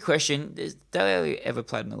Quick question: has Dele Alli ever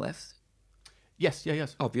played on the left?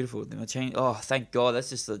 yes. Oh, beautiful. Then I change. Oh, thank God. That's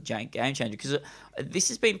just a game changer because this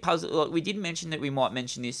has been puzzling. Like, we did mention that we might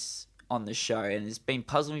mention this on the show, and it's been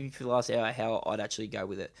puzzling me for the last hour how I'd actually go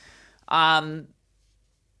with it.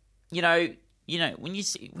 You know, when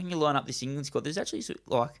you line up this England squad, there's actually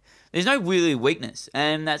there's no really weakness,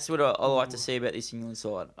 and that's what I like to see about this England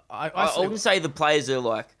side. I wouldn't say the players are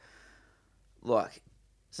like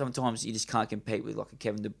sometimes you just can't compete with like a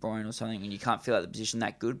Kevin De Bruyne or something, and you can't fill out the position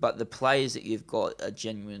that good. But the players that you've got are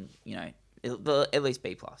genuine, you know, at least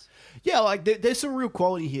B+. Yeah, like there's some real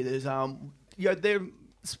quality here. There's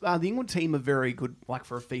the England team are very good, like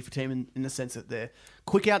for a FIFA team, in the sense that they're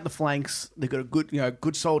quick out the flanks. They've got a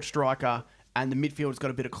good solid striker, and the midfield's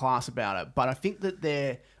got a bit of class about it. But I think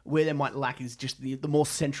that where they might lack is just the more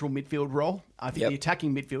central midfield role. I think the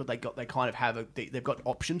attacking midfield they've got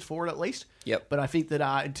options for it at least. Yep. But I think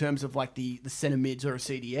that in terms of like the centre mids or a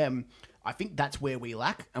CDM, I think that's where we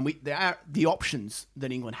lack, and the options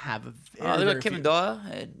that England have. They've got Kevin Dyer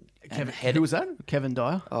and who was that? Kevin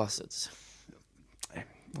Dyer. Oh, so it's.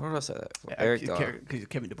 What did I say that for? Yeah, Eric Dyer.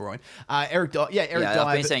 Kevin De Bruyne. Eric Dyer. Yeah, Eric Dyer.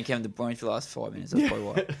 I've been saying Kevin De Bruyne for the last 5 minutes. That's probably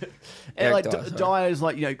why. Eric Dyer. Dyer is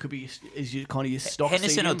like, could be kind of your stock.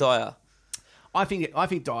 Henderson CDM. or Dyer? I think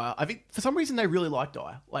Dyer. I think for some reason they really like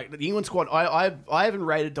Dyer. Like the England squad, I haven't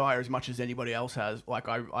rated Dyer as much as anybody else has. Like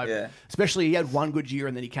especially he had one good year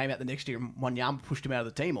and then he came out the next year and Wanyama pushed him out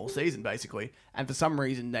of the team all season basically. And for some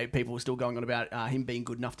reason people were still going on about him being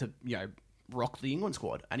good enough to rock the England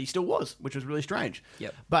squad, and he still was, which was really strange.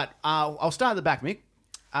 Yep. But I'll start at the back, Mick.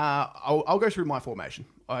 I'll go through my formation.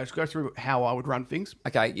 I'll just go through how I would run things.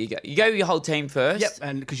 Okay, you go. You go with your whole team first. Yep,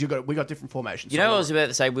 and because we got different formations. You know, I was about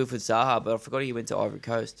to say Wilfred Zaha, but I forgot he went to Ivory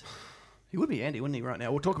Coast. He would be handy, wouldn't he? Right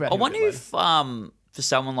now, we'll talk about. I him wonder a bit if for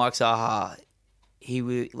someone like Zaha, he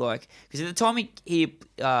would like because at the time he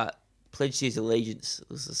pledged his allegiance,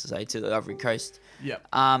 let's just say, to the Ivory Coast. Yep.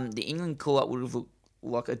 The England call up would have looked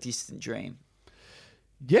like a distant dream.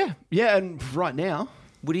 Yeah, and right now,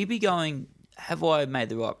 would he be going? Have I made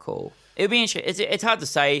the right call? It'd be interesting. It's hard to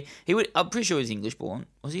say. He would. I'm pretty sure he was English born.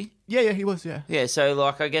 Was he? Yeah, he was. Yeah. Yeah. So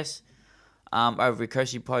I guess Ivory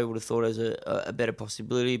Coast, you probably would have thought as a better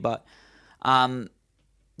possibility, but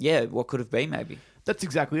what could have been maybe. That's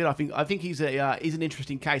exactly it. I think he's an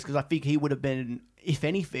interesting case because I think he would have been, if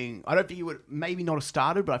anything, I don't think he would maybe not have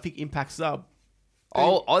started, but I think impact sub.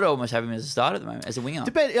 I'd almost have him as a starter at the moment, as a winger.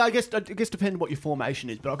 I guess depending what your formation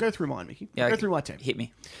is, but I'll go through mine, Mickey. Yeah, I'll go through my team. Hit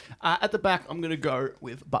me. At the back, I'm going to go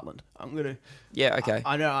with Butland. Yeah, okay.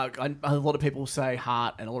 I know a lot of people say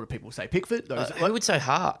Hart and a lot of people say Pickford. Who would say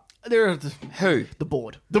Hart? Who? The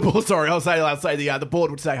board. The board. Sorry, I'll say the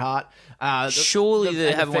board would say Hart. Surely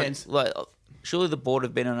surely the board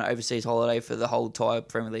have been on an overseas holiday for the whole entire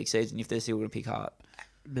Premier League season. If they're still going to pick Hart,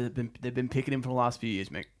 they've been picking him for the last few years,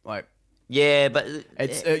 Mick. Like. Yeah, but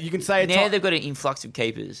it's you can say now they've got an influx of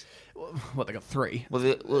keepers. What, they got 3?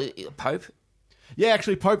 Well, Pope. Yeah,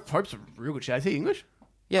 actually, Pope's a real good shout. Is he English?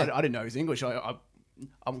 Yeah, I didn't know he was English. I'm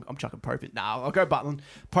chucking Pope in. Nah, I'll go Butland.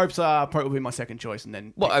 Pope will be my second choice, and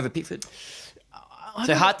then over Pickford.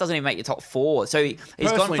 So Hart doesn't even make your top 4. So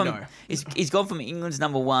he's gone from England's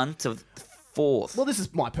number 1 to 4th. Well, this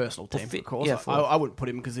is my personal team, of course. Yeah, I wouldn't put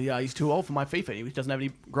him because he's too old for my FIFA. He doesn't have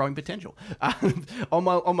any growing potential. On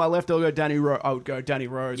my left, I would go Danny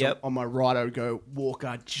Rose. Yep. On my right, I would go Walker.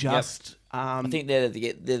 I think they're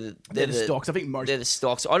the stocks. I think most they're the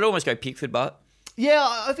stocks. I'd almost go Pickford, but yeah,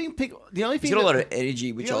 I think the only thing he's got a lot of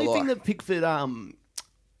energy, which I like. The only thing that Pickford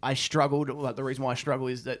I struggled. Like the reason why I struggle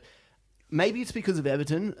is that. Maybe it's because of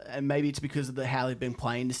Everton, and maybe it's because of how they've been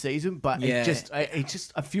playing this season. But it's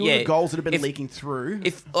just a few of the goals that have been leaking through.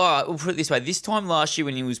 We'll put it this way: this time last year,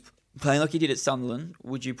 when he was playing like he did at Sunderland,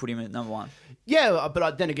 would you put him at number 1? Yeah,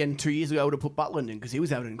 but then again, 2 years ago, I would have put Butland in because he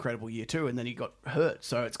was having an incredible year too, and then he got hurt.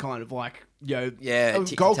 So it's kind of like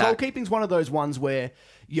goalkeeping's one of those ones where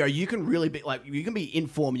you can really be like you can be in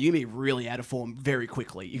form, you can be really out of form very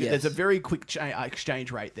quickly. There's a very quick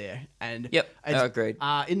exchange rate there, and agreed.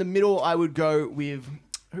 In the middle, I would go with.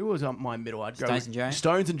 Who was on my middle? I'd go Stones and Jones.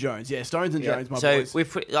 Stones and Jones, yeah, Stones and Jones. My boys.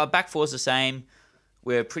 We've our back four's the same.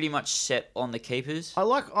 We're pretty much set on the keepers. I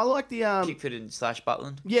like the Pickford and /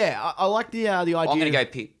 Butland. Yeah, I like the idea. I'm going to go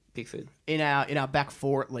Pickford in our back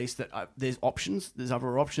 4 at least. That there's options. There's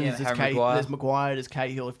other options. Yeah, there's Maguire. There's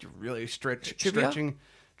Cahill if you're really stretching.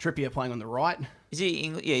 Trippier playing on the right. Is he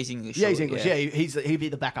English? Yeah, he's English. Yeah, he's English. Yeah, he'd be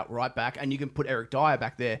the backup right back, and you can put Eric Dyer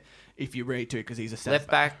back there if you need to because he's a centre Left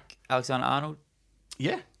back, Alexander-Arnold.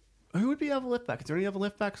 Yeah. Who would be other left back? Is there any other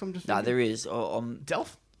left backs? I'm just No, thinking? there is.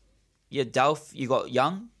 Delph? Yeah, Delph. You got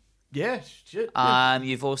Young. Yeah, shit. Yeah.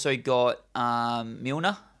 You've also got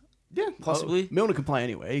Milner. Yeah, possibly. Milner can play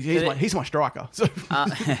anyway. He's my striker. So.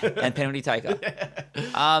 And penalty taker.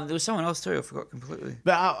 There was someone else too. I forgot completely.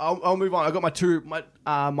 But I'll move on. I got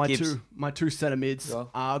my two centre mids. Go.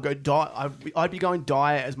 I'll go I'd be going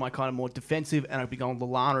Dyer as my kind of more defensive, and I'd be going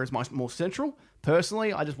Lallana as my more central.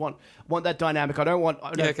 Personally, I just want that dynamic.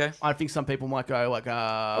 Okay. I think some people might go like.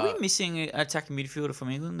 Are we missing an attacking midfielder from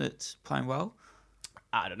England that's playing well?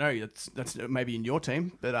 I don't know. That's maybe in your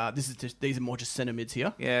team, but these are more just centre mids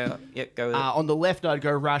here. Yeah. Yep. Go with it. On the left, I'd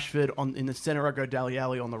go Rashford. In the centre, I'd go Dele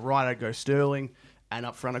Alli. On the right, I'd go Sterling, and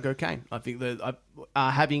up front, I'd go Kane. I think that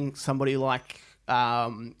having somebody like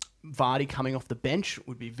Vardy coming off the bench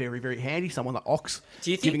would be very, very handy. Someone like Ox. Do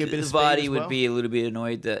you think giving a bit of speed Vardy as would well. be a little bit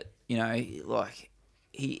annoyed that like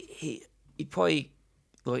he'd probably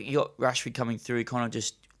like you got Rashford coming through, kind of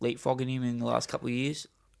just leapfrogging him in the last couple of years?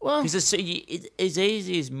 Well, Because as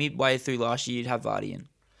easy as midway through last year, you'd have Vardy in.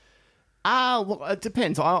 Well, it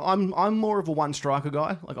depends. I'm more of a one striker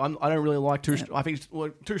guy. Like I don't really like two. I think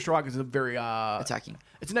two strikers are very Attacking.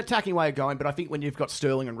 It's an attacking way of going, but I think when you've got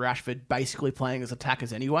Sterling and Rashford basically playing as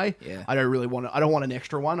attackers anyway, Yeah. I don't want an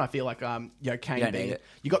extra one. I feel like Kane You don't need it.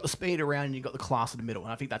 you got the speed around and you got the class in the middle,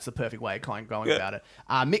 and I think that's the perfect way of kind of going about it.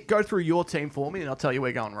 Mick, go through your team for me, and I'll tell you where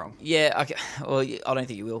you're going wrong. Yeah. Okay. Well, I don't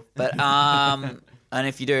think you will, but and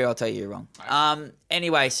if you do, I'll tell you you're wrong.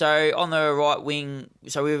 Anyway, so on the right wing,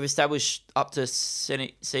 so we've established up to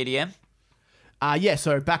CDM. Yeah,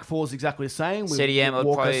 so back four is exactly the same. CDM, I'd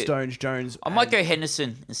Walker, probably- Stones, Jones. I might go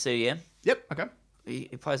Henderson in CDM. Yep. Okay. He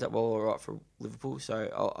plays that well all right for Liverpool, so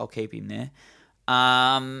I'll keep him there.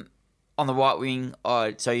 On the right wing,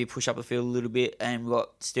 so you push up the field a little bit, and we've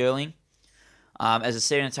got Sterling. As a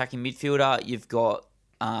second attacking midfielder, you've got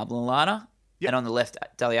Lallana, Yep. and on the left,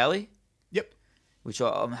 Dele Alli, Yep. which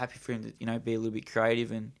I'm happy for him to be a little bit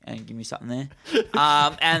creative and give me something there.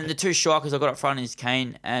 And the two strikers I got up front is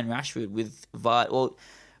Kane and Rashford with Vardy. Well,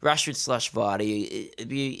 Rashford /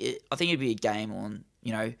 Vardy. I think it'd be a game on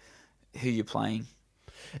who you're playing.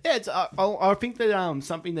 Yeah, I think that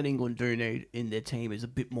something that England do need in their team is a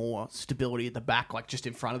bit more stability at the back, like just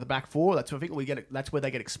in front of the back four. That's what I think that's where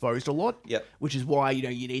they get exposed a lot. Yep. Which is why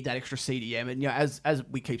you need that extra CDM. And as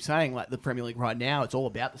we keep saying, like the Premier League right now, it's all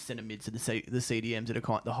about the centre mids and the CDMs that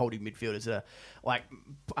are the holding midfielders that are like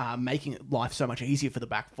making life so much easier for the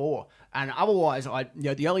back four. And otherwise,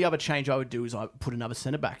 the only other change I would do is I put another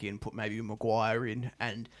centre back in, put maybe Maguire in,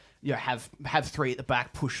 and have three at the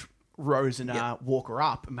back, push Rose and Walker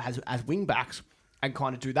up as wing backs and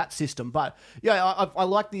kind of do that system. But I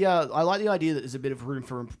like the idea that there's a bit of room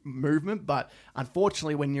for movement. But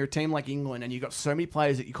unfortunately, when you're a team like England and you've got so many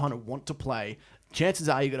players that you kind of want to play, chances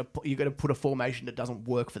are you're gonna put a formation that doesn't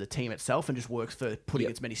work for the team itself and just works for putting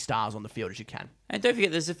as many stars on the field as you can. And don't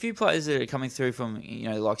forget, there's a few players that are coming through from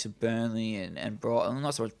the likes of Burnley and Brighton.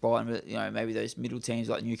 Not so much Brighton, but maybe those middle teams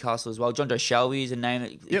like Newcastle as well. John Joe Shelby is a name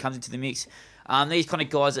that comes into the mix. These kind of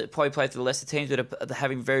guys that probably play for the lesser teams but are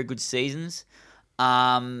having very good seasons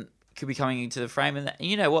could be coming into the frame. And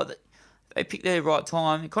you know what? They pick their right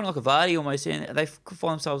time, kind of like a Vardy almost, and they could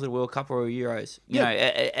find themselves at a World Cup or a Euros.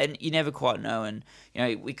 And you never quite know. And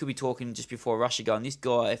we could be talking just before Russia going, this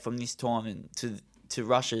guy from this time and to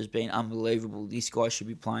Russia has been unbelievable. This guy should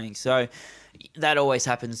be playing. So that always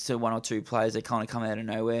happens to one or two players that kind of come out of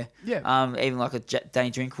nowhere. Yeah. Even like a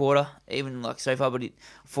Danny Drinkwater, even like so far, but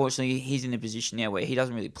unfortunately he's in a position now where he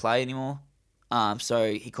doesn't really play anymore.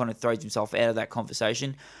 So he kind of throws himself out of that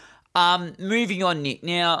conversation. Moving on, Nick.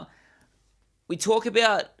 Now, we talk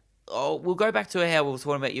about, we'll go back to how we were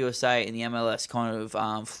talking about USA and the MLS kind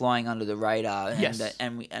of flying under the radar. And, Yes.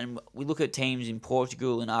 And we look at teams in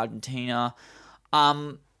Portugal and Argentina.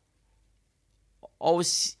 It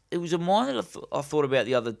was a mind that I thought about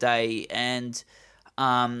the other day, and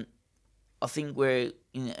I think we're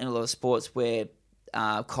in a lot of sports where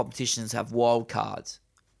competitions have wild cards.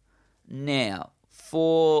 Now,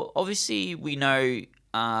 obviously we know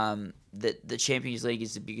that the Champions League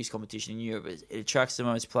is the biggest competition in Europe. It attracts the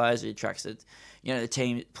most players. It attracts the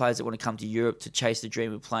players that want to come to Europe to chase the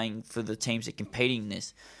dream of playing for the teams that are competing in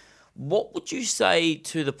this. What would you say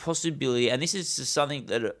to the possibility, and this is just something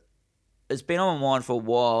that has been on my mind for a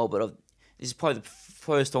while, but this is probably the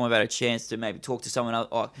first time I've had a chance to maybe talk to someone else.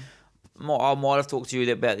 I might have talked to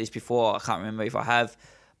you about this before. I can't remember if I have,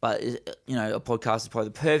 but a podcast is probably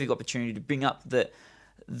the perfect opportunity to bring up the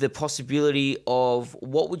the possibility of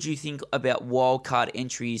what would you think about wildcard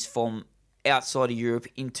entries from outside of Europe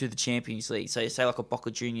into the Champions League? So say like a Boca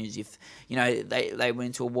Juniors, if they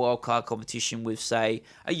went to a wildcard competition with say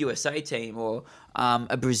a USA team or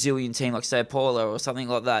a Brazilian team like Sao Paulo or something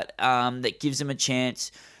like that, that gives them a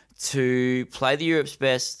chance to play the Europe's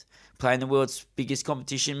best, play in the world's biggest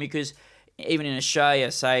competition. Because even in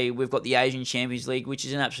Australia, say we've got the Asian Champions League, which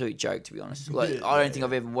is an absolute joke, to be honest. Like I don't think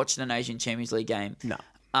I've ever watched an Asian Champions League game. No.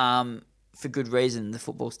 For good reason. The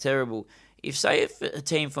football's terrible. If a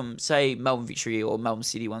team from, say, Melbourne Victory or Melbourne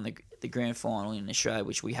City won the grand final in Australia,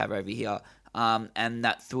 which we have over here, and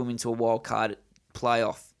that threw them into a wildcard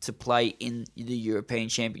playoff to play in the European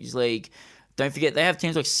Champions League, don't forget they have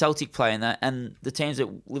teams like Celtic playing that, and the teams that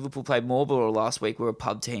Liverpool played Marlborough last week were a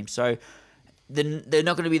pub team. So they're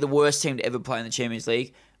not going to be the worst team to ever play in the Champions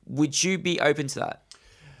League. Would you be open to that?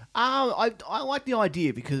 I like the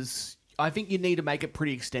idea because I think you need to make it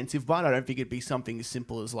pretty extensive, but I don't think it'd be something as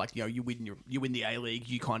simple as like, you win the A-League,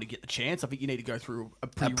 you kind of get the chance. I think you need to go through a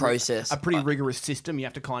process, a pretty rigorous system. You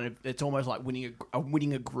have to kind of, it's almost like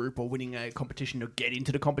winning a group or winning a competition to get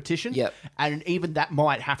into the competition. Yep. And even that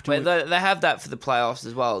might have to. Well, they have that for the playoffs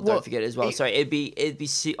as well. Don't forget as well. So it'd be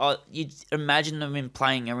you'd imagine them in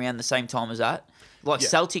playing around the same time as that. Like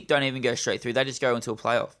Celtic don't even go straight through; they just go into a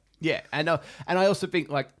playoff. Yeah, and I also think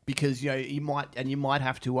like because you might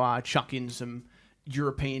have to chuck in some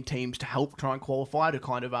European teams to help try and qualify to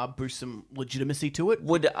kind of boost some legitimacy to it.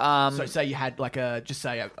 Would so say you had like off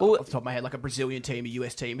the top of my head like a Brazilian team, a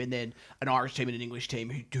US team, and then an Irish team and an English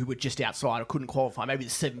team who were just outside or couldn't qualify. Maybe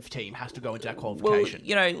the seventh team has to go into that qualification.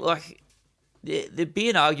 Well, like there'd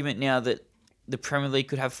be an argument now that the Premier League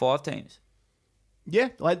could have 5 teams. Yeah,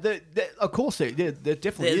 like of course there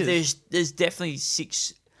definitely is. There's definitely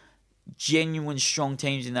 6 genuine strong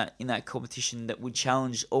teams in that competition that would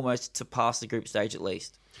challenge almost to pass the group stage at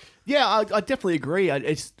least. Yeah, I definitely agree.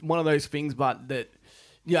 It's one of those things, but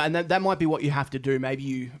and that might be what you have to do. Maybe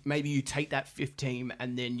you take that 5th team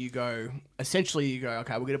and then you go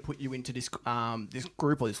okay, we're going to put you into this this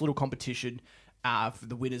group or this little competition for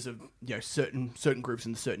the winners of certain groups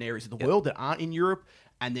in certain areas of the world that aren't in Europe.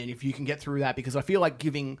 And then if you can get through that, because I feel like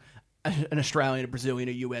giving an Australian, a Brazilian,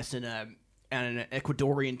 a US, and an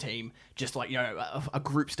Ecuadorian team just like a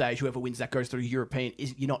group stage, whoever wins that goes through European,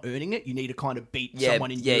 you're not earning it. You need to kind of beat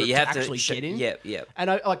someone in Europe you have to actually get in. Yeah.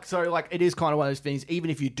 And it is kind of one of those things.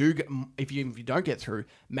 Even if you don't get through,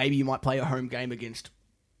 maybe you might play a home game against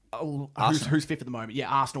who's 5th at the moment. Yeah,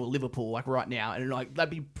 Arsenal or Liverpool, like right now, and like that'd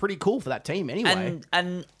be pretty cool for that team anyway.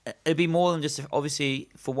 And it'd be more than just obviously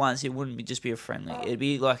for once it wouldn't just be a friendly. It'd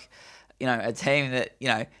be like a team that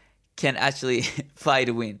can actually play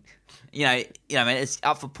to win. Man, it's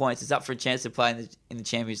up for points. It's up for a chance to play in the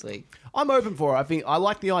Champions League. I'm open for it. I think I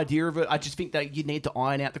like the idea of it. I just think that you need to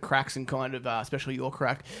iron out the cracks and kind of, especially your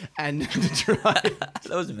crack, and try. That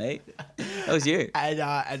wasn't me. That was you.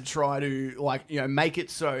 And try to make it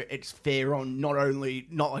so it's fair on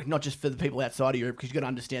not just for the people outside of Europe, because you got to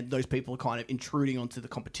understand those people are kind of intruding onto the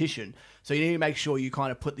competition. So you need to make sure you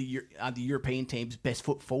kind of put the European team's best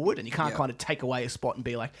foot forward, and you can't kind of take away a spot and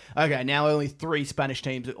be like, okay, now only 3 Spanish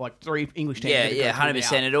teams, like 3 English teams. Yeah,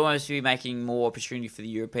 100%. It'd almost be making more opportunity for the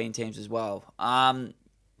European teams as well.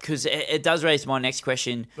 Because it does raise my next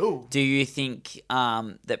question. Ooh. Do you think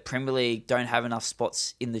that Premier League don't have enough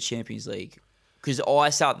spots in the Champions League? Because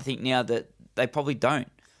I start to think now that they probably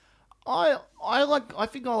don't. I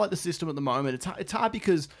think I like the system at the moment. It's hard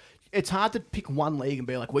because it's hard to pick one league and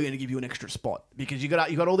be like, we're going to give you an extra spot, because you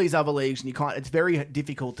got all these other leagues, and it's very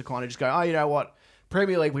difficult to kind of just go, oh, you know what,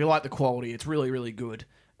 Premier League, we like the quality, it's really, really good.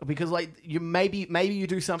 Because you maybe you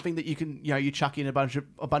do something that you can you chuck in a bunch of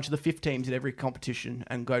the 5th teams in every competition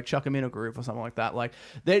and go chuck them in a group or something like that. Like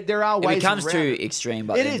there are ways. It becomes too extreme,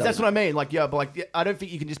 but it is. That's what I mean. Like I don't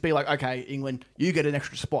think you can just be like, okay, England, you get an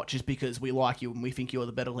extra spot just because we like you and we think you're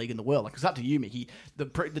the better league in the world. Like it's up to you, Mickey.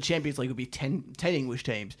 The Champions League would be 10 English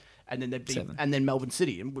teams. And then there'd be 7. And then Melbourne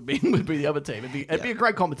City would be the other team. It'd be a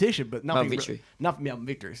great competition, but nothing. Melbourne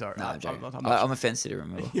Victory. Sorry, no, I'm a fan City.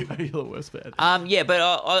 Remember, you're the worst fan. But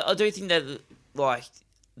I do think that like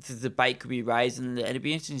the debate could be raised, and it'd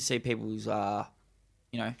be interesting to see people's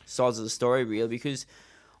sides of the story, really, because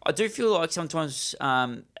I do feel like sometimes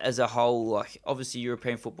as a whole, like obviously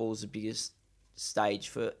European football is the biggest stage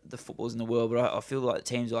for the footballers in the world, but I feel like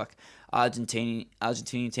teams like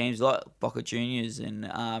Argentinian teams like Boca Juniors and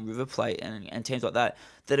River Plate and teams like that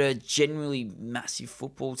are genuinely massive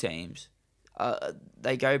football teams.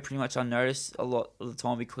 They go pretty much unnoticed a lot of the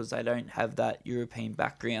time because they don't have that European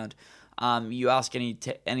background. You ask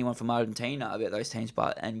anyone from Argentina about those teams,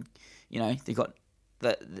 they got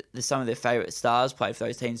some of their favourite stars play for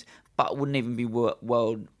those teams, but wouldn't even be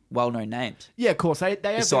well-known names. Yeah, of course. They have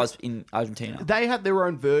Besides in Argentina. they have their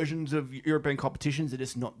own versions of European competitions that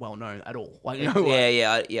is not well known at all. Like, you know,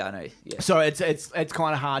 Yeah, I know. Yeah. So it's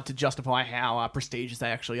kind of hard to justify how prestigious they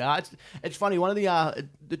actually are. It's funny. One of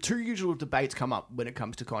the two usual debates come up when it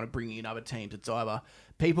comes to kind of bringing in other teams. It's either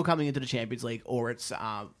people coming into the Champions League or it's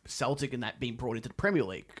Celtic and that being brought into the Premier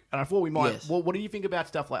League. And I thought we might. Yes. What do you think about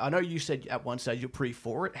stuff like? I know you said at one stage you're pretty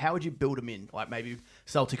for it. How would you build them in? Like maybe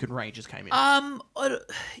Celtic and Rangers came in.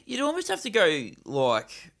 You'd almost have to go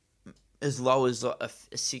like as low as like a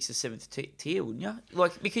 6th or 7th tier, wouldn't you?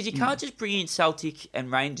 Like because you can't just bring in Celtic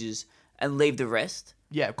and Rangers and leave the rest.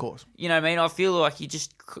 Yeah, of course. You know what I mean? I feel like you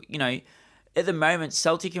just at the moment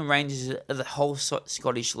Celtic and Rangers are the whole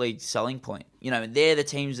Scottish League selling point. You know, and they're the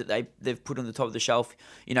teams that they've put on the top of the shelf.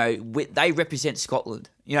 You know, they represent Scotland.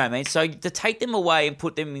 You know what I mean? So to take them away and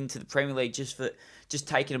put them into the Premier League just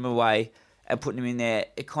taking them away and putting them in there,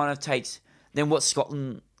 it kind of takes. Then what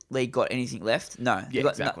Scotland League got anything left? No. Yeah,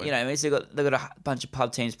 exactly. You know, they've got a bunch of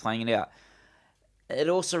pub teams playing it out. It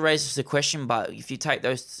also raises the question, but if you take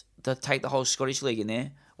the whole Scottish League in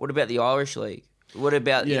there, what about the Irish League? What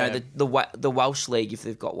about the Welsh League if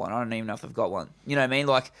they've got one? I don't even know if they've got one. You know what I mean?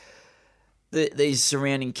 Like these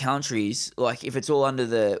surrounding countries, like if it's all under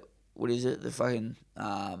the the fucking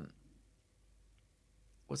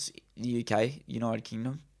what's the UK, United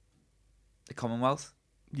Kingdom, the Commonwealth.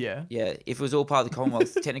 Yeah. Yeah, if it was all part of the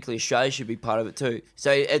Commonwealth, technically Australia should be part of it too.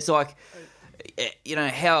 So it's like,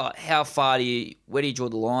 how far where do you draw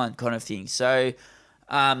the line kind of thing. So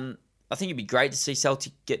I think it'd be great to see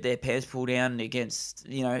Celtic get their pants pulled down against,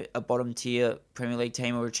 a bottom tier Premier League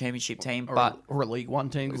team or a Championship team, or a League One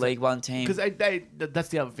team. League One team. Because that's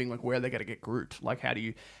the other thing. Like, where are they going to get grouped? Like, how do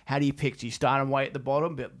you pick? Do you start them way at the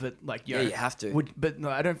bottom? But like, you have to. But no,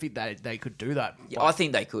 I don't think they could do that. Yeah, I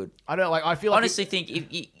think they could. I don't like. I feel like honestly think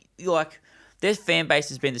if their fan base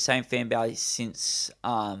has been the same fan base since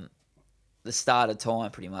the start of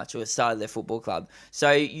time, pretty much, or the start of their football club.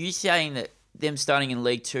 So you saying that them starting in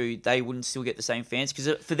League Two, they wouldn't still get the same fans?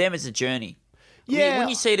 Because for them, it's a journey. Yeah. When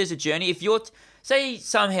you see it as a journey, if you're... say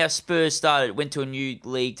somehow Spurs went to a new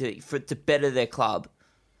league to better their club.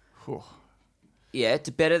 Yeah,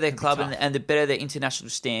 to better their club and to better their international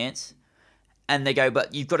stance. And they go,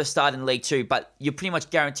 but you've got to start in League Two, but you're pretty much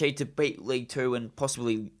guaranteed to beat League Two and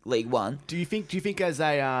possibly League One. Do you think as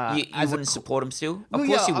a... you wouldn't support them still? Well, of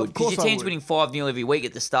course you would, of course because your team's winning 5-0 every week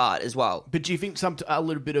at the start as well. But do you think a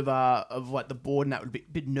little bit of like the board and that would be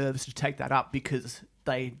a bit nervous to take that up because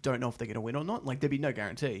they don't know if they're going to win or not? Like, there'd be no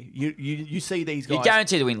guarantee. You see these guys... You're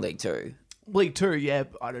guaranteed to win League Two. League Two, yeah.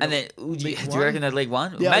 I don't know. And then, do you reckon they're League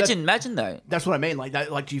One? Yeah, imagine though. That's what I mean. Like,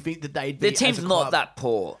 do you think that they'd be... Their team's not that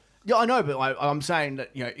poor. Yeah, I know, but I'm saying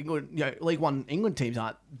that England, League One England teams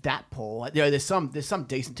aren't that poor. Like, there's some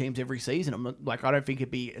decent teams every season. I don't think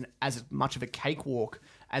it'd be as much of a cakewalk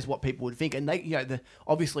as what people would think. And they,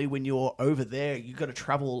 obviously when you're over there, you've got to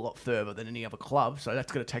travel a lot further than any other club, so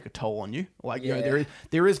that's going to take a toll on you. Like,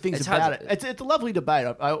 there is things about it. It's a lovely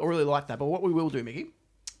debate. I really like that. But what we will do, Mickey,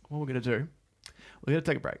 what we're going to do, we're going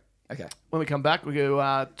to take a break. Okay. When we come back, we're going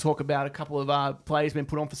to talk about a couple of players being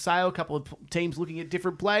put on for sale, a couple of teams looking at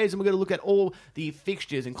different players, and we're going to look at all the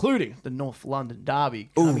fixtures, including the North London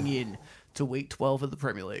Derby coming in to week 12 of the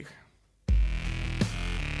Premier League.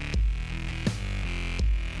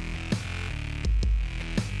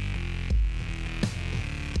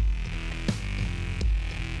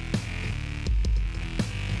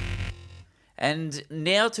 And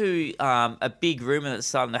now to a big rumour that's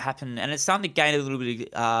starting to happen, and it's starting to gain a little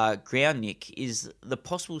bit of ground, Nick, is the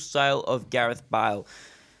possible sale of Gareth Bale.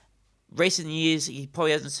 Recent years, he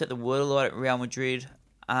probably hasn't set the word a lot at Real Madrid.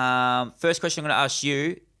 First question I'm going to ask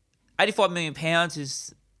you, £85 million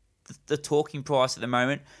is the talking price at the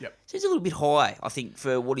moment. Yep. Seems a little bit high, I think,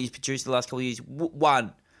 for what he's produced the last couple of years.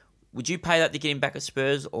 One, would you pay that to get him back at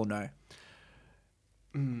Spurs or no?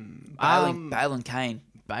 Bale and Kane.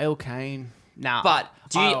 Bale, Kane... Nah, but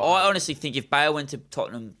I honestly think if Bale went to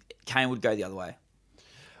Tottenham, Kane would go the other way.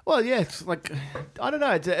 Well, yeah, it's like, I don't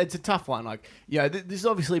know. It's a tough one. Like, this is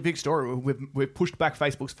obviously a big story. We've pushed back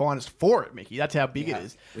Facebook's finest for it, Mickey. That's how big it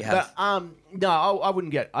is. We have. But, no, I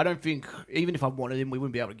wouldn't I don't think, even if I wanted him, we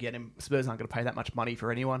wouldn't be able to get him. Spurs aren't going to pay that much money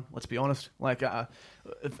for anyone, let's be honest. Like,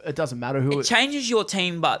 it doesn't matter who it changes your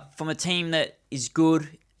team, but from a team that is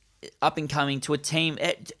good, up and coming, to a team,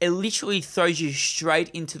 it literally throws you straight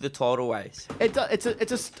into the title race.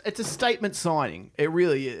 It's a statement signing. It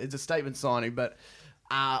really is. It's a statement signing, but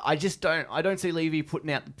I don't see Levy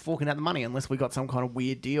forking out the money unless we got some kind of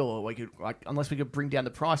weird deal, or unless we could bring down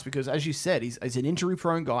the price, because as you said, he's an injury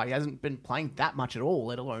prone guy. He hasn't been playing that much at all,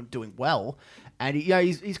 let alone doing well. And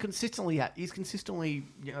he's consistently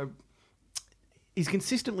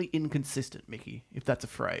inconsistent, Mickey, if that's a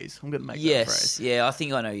phrase. I'm going to make that a phrase. Yeah, I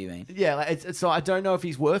think I know what you mean. Yeah, so I don't know if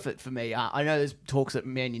he's worth it for me. I know there's talks that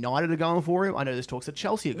Man United are going for him. I know there's talks that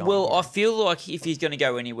Chelsea are going for him. Well, I feel like if he's going to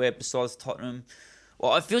go anywhere besides Tottenham,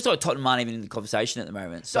 well, it feels like Tottenham aren't even in the conversation at the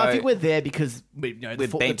moment. So I think we're there because we've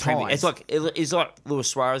been ties. It's like Luis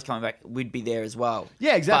Suarez coming back. We'd be there as well.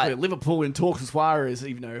 Yeah, exactly. But Liverpool in talks with Suarez,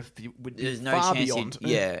 even though there's no far chance.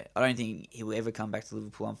 Beyond. I don't think he will ever come back to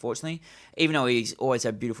Liverpool, unfortunately. Even though he's always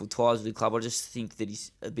had beautiful ties with the club, I just think that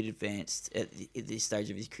he's a bit advanced at this stage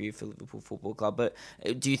of his career for Liverpool Football Club. But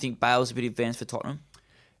do you think Bale's a bit advanced for Tottenham?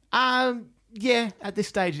 Yeah, at this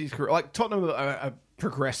stage of his career, like Tottenham are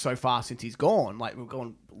progressed so far since he's gone. Like we've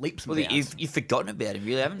gone leaps and bounds. You've forgotten about him,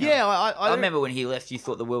 really, haven't you? Yeah, I remember when he left, you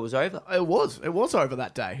thought the world was over. It was over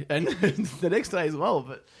that day, and the next day as well.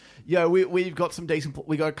 But we've got some decent.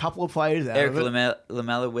 We got a couple of players out Eric of it.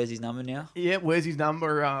 Lamela, where's his number now? Yeah, where's his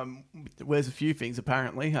number? Where's a few things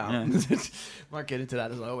apparently. Might get into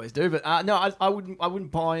that as I always do, but no, I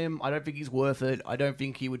wouldn't buy him. I don't think he's worth it. I don't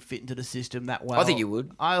think he would fit into the system that well. I think you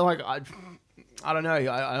would. I don't know.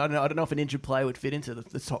 I don't know if an injured player would fit into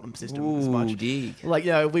the Tottenham system as much. Dig. Like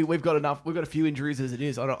we've got enough. We've got a few injuries as it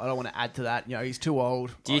is. I don't want to add to that. He's too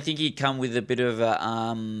old. Do you think he'd come with a bit of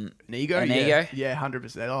an ego? An ego? Yeah,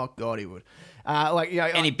 100%. Oh God, he would.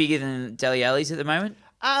 Any bigger than Dele Alli's at the moment?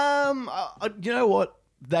 You know what?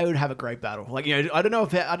 They would have a great battle. I don't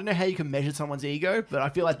know how you can measure someone's ego, but I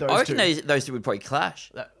feel like I reckon those two would probably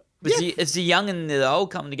clash. It's the young and the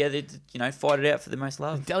old come together to, fight it out for the most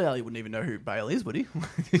love. Dele Alli wouldn't even know who Bale is, would he?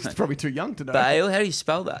 He's probably too young to know. Bale? How do you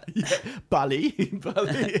spell that? Bally. But,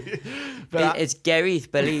 it's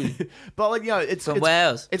Gareth Bally. But it's from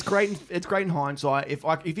Wales. It's great. It's great in hindsight.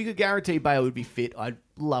 If you could guarantee Bale would be fit, I'd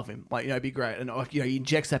love him. It'd be great. And he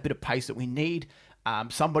injects that bit of pace that we need.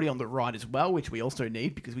 Somebody on the right as well, which we also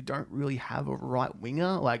need because we don't really have a right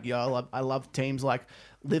winger. I love teams like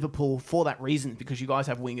Liverpool for that reason, because you guys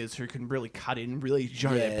have wingers who can really cut in, really show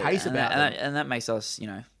their pace about them. And that makes us,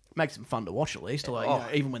 makes them fun to watch at least,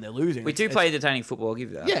 even when they're losing. We do play entertaining football, I'll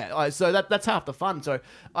give you that. Yeah, so that's half the fun. So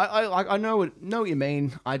I know what you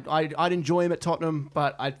mean. I'd enjoy him at Tottenham,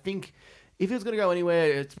 but I think if he was going to go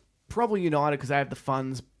anywhere, it's probably United because they have the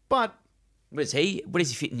funds. But Where does he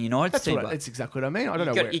fit in the United team? That's exactly what I mean. I don't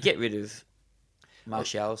know where. You get rid of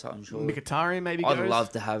Martial or something, sure. Mkhitaryan maybe I'd goes.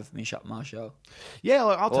 love to have Martial. Yeah,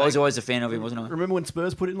 I was always a fan of him, wasn't I? Remember when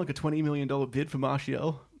Spurs put in like a $20 million bid for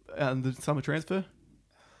Martial and the summer transfer?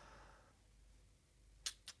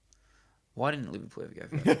 Why didn't Liverpool ever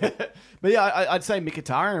go for it? But yeah, I'd say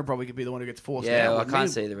Mkhitaryan probably could be the one who gets forced out. Yeah, well, I can't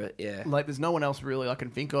see the... Yeah. There's no one else really I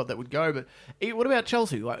can think of that would go. But what about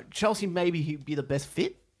Chelsea? Chelsea, maybe he'd be the best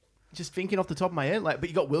fit? Just thinking off the top of my head. But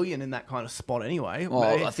you got Willian in that kind of spot anyway.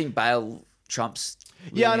 Well, I think Bale trumps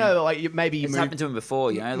Willian. Yeah, I know. Maybe it's happened to him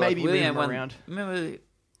before, Maybe Willian move him around. Remember,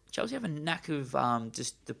 Chelsea have a knack of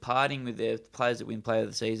just departing with their players that win Player of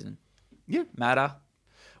the Season. Yeah. Mata.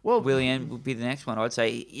 Well, Willian would be the next one. I'd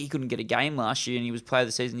say he couldn't get a game last year, and he was Player of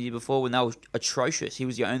the Season the year before when they were atrocious. He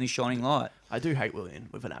was the only shining light. I do hate Willian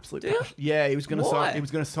with an absolute passion. Yeah, he was going to sign. He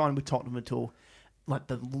was going to sign with Tottenham until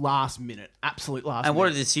the last minute, absolute last. And minute.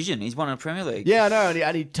 What a decision! He's won a Premier League. Yeah, I know,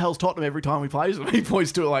 and he tells Tottenham every time he plays them. He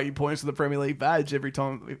points to it he points to the Premier League badge every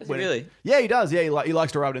time. Really? Yeah, he does. Yeah, he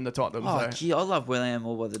likes to rub it in the Tottenham. Oh, gee, I love Willian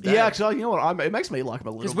all by the day. Yeah, actually, you know what? It makes me like him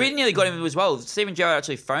a little. Because we nearly got him as well. Steven Gerrard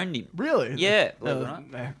actually phoned him. Really? Yeah.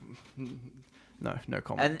 No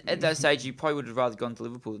comment. And at that stage, you probably would have rather gone to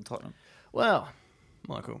Liverpool than Tottenham. Well,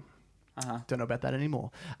 Michael. Don't know about that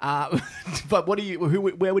anymore. But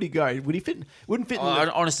where would he go? Would he fit? Wouldn't fit. I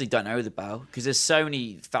honestly don't know with the Bale because there's so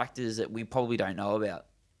many factors that we probably don't know about.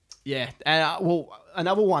 Yeah, and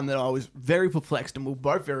another one that I was very perplexed and we were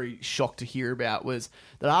both very shocked to hear about was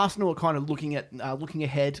that Arsenal are kind of looking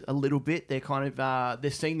ahead a little bit. They're kind of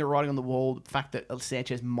they're seeing the writing on the wall, the fact that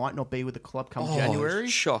Sanchez might not be with the club come January.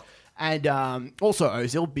 Shock. And also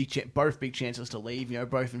Ozil, both big chances to leave.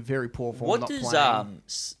 Both in very poor form.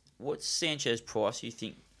 What's Sanchez's price, you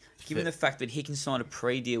think, given the fact that he can sign a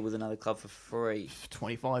pre-deal with another club for free?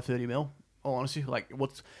 25, 30 mil. Oh, honestly,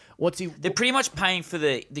 what's he? They're pretty much paying for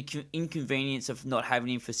the inconvenience of not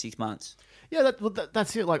having him for 6 months. Yeah,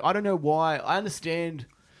 that's it. I don't know why. I understand.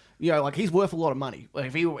 He's worth a lot of money.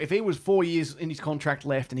 If he was 4 years in his contract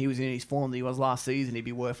left and he was in his form that he was last season, he'd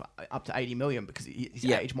be worth up to 80 million because his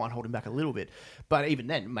age might hold him back a little bit. But even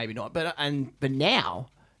then, maybe not. But now,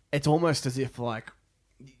 it's almost as if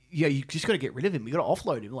you just got to get rid of him. You got to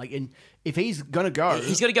offload him. Like, and if he's gonna go,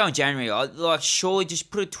 He's got to go in January. Like, surely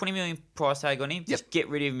just put a 20 million price tag on him. Just get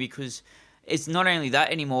rid of him, because it's not only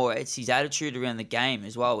that anymore. It's his attitude around the game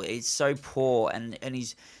as well. It's so poor, and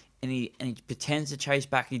he pretends to chase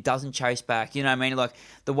back. He doesn't chase back. You know what I mean? Like,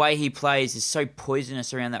 the way he plays is so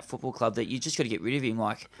poisonous around that football club that you just got to get rid of him.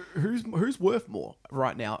 Like, who's worth more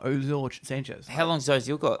right now, Ozil or Sanchez? How long's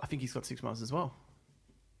Ozil got? I think he's got 6 months as well.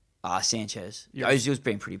 Sanchez. Yeah. Ozil's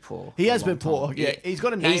been pretty poor. He has been poor. Yeah, he's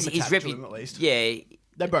got a name attached to him at least. Yeah,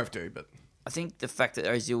 they both do. But I think the fact that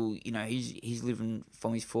Ozil, he's living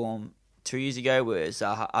from his form 2 years ago, whereas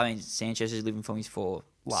Sanchez is living from his form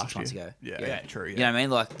last 6 months ago. Yeah, true. Yeah. You know what I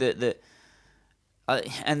mean? Like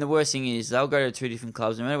and the worst thing is they'll go to two different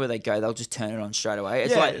clubs. No matter where they go, they'll just turn it on straight away.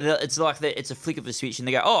 It's it's a flick of a switch, and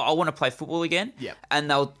they go, "Oh, I want to play football again." Yeah, and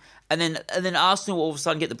then Arsenal all of a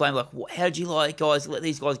sudden get the blame. Like, how'd you let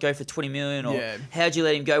these guys go for 20 million? Or how'd you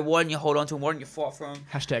let him go? Why didn't you hold on to him? Why didn't you fight for him?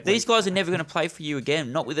 These guys are never going to play for you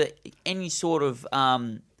again, not with any sort of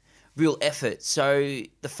real effort. So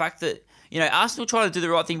the fact that Arsenal try to do the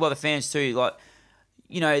right thing by the fans too, like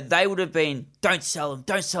they would have been, don't sell him,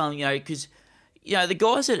 because the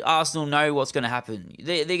guys at Arsenal know what's going to happen.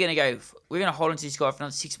 They're going to go, we're going to hold on to this guy for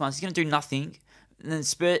another 6 months. He's going to do nothing. And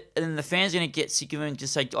then the fans are going to get sick of him and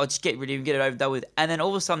just say, "Oh, just get rid of him, get it over done with." And then all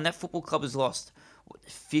of a sudden, that football club has lost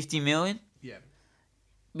 50 million. Yeah,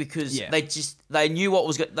 because they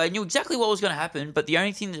knew they knew exactly what was going to happen. But the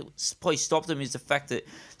only thing that probably stopped them is the fact that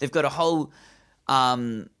they've got a whole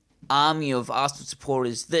army of Arsenal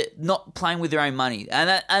supporters that not playing with their own money,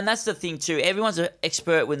 and that's the thing too. Everyone's an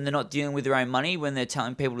expert when they're not dealing with their own money, when they're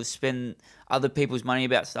telling people to spend other people's money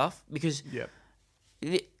about stuff, because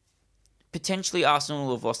potentially Arsenal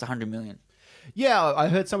will have lost 100 million. Yeah, I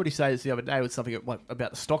heard somebody say this the other day with something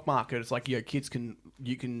about the stock market. It's like, you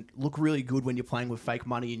can look really good when you're playing with fake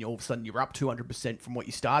money, and all of a sudden you're up 200% from what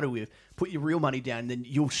you started with. Put your real money down, and then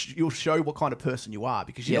you'll show what kind of person you are,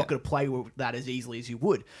 because you're not going to play with that as easily as you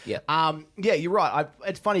would. Yeah. You're right.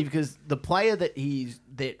 It's funny because the player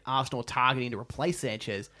that Arsenal are targeting to replace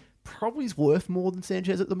Sanchez probably is worth more than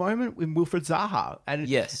Sanchez at the moment with Wilfried Zaha. And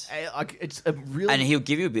yes, it's a really, and he'll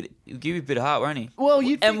give you a bit of heart, won't he? Well,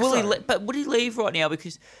 you'd think so. But would he leave right now?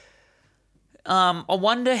 Because I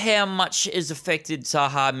wonder how much has affected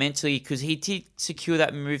Zaha mentally, because he did secure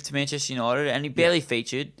that move to Manchester United and he barely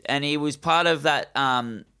featured, and he was part of that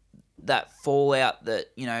fallout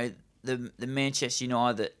that the Manchester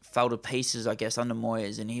United that fell to pieces, I guess, under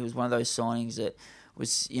Moyes, and he was one of those signings that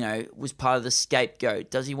was part of the scapegoat.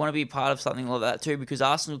 Does he want to be part of something like that too? Because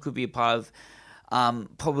Arsenal could be a part of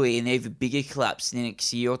probably an even bigger collapse in the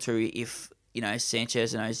next year or two if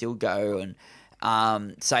Sanchez and Ozil go and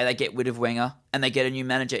say they get rid of Wenger and they get a new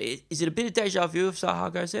manager. Is it a bit of deja vu if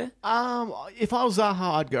Zaha goes there? If I was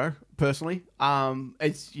Zaha, I'd go personally.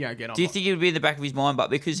 It's again. Do you think it would be in the back of his mind? But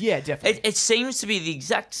because definitely, it seems to be the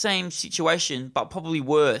exact same situation, but probably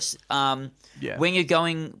worse. Wenger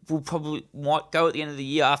might go at the end of the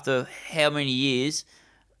year after how many years,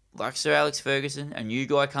 like Sir Alex Ferguson, a new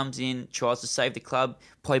guy comes in, tries to save the club,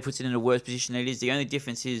 probably puts it in a worse position than it is. The only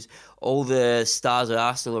difference is all the stars at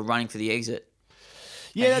Arsenal are running for the exit.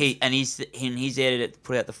 Yeah, and he's there to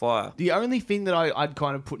put out the fire. The only thing that I'd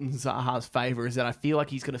kind of put in Zaha's favour is that I feel like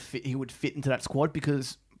he would fit into that squad,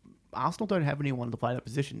 because Arsenal don't have anyone to play that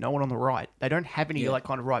position. No one on the right. They don't have any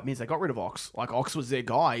kind of right mids. They got rid of Ox. Like, Ox was their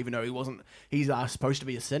guy, even though he wasn't. He's supposed to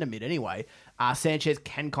be a centre mid anyway. Sanchez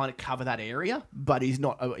can kind of cover that area, but he's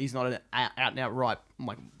not an out and out right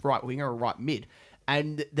winger or right mid.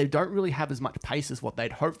 And they don't really have as much pace as what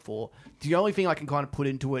they'd hoped for. The only thing I can kind of put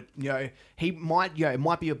into it, he might, it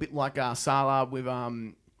might be a bit like Salah with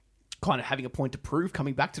kind of having a point to prove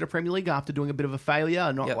coming back to the Premier League after doing a bit of a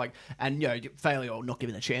failure, failure or not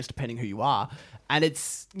given a chance depending who you are. And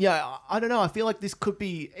it's I don't know. I feel like it could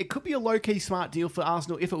be a low key smart deal for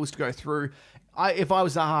Arsenal if it was to go through. If I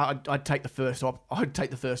was Zaha, I'd take the first off.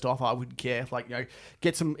 I wouldn't care.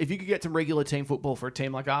 Get some. If you could get some regular team football for a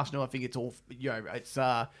team like Arsenal, I think it's all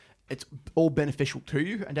it's all beneficial to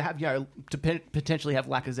you, and to have to potentially have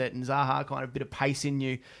Lacazette and Zaha kind of a bit of pace in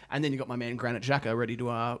you, and then you got my man Granit Xhaka ready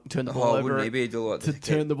to turn the ball over. Wouldn't he be a delight to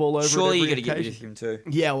turn the ball over? Surely you got to get rid of him too.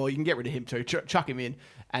 Yeah, well, you can get rid of him too. Chuck him in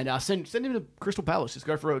and send him to Crystal Palace.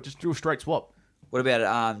 Just do a straight swap. What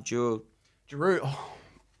about Giroud?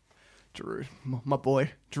 Giroud, my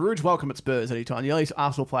boy. Giroud's welcome at Spurs anytime. The only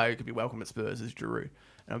Arsenal player who could be welcome at Spurs is Giroud,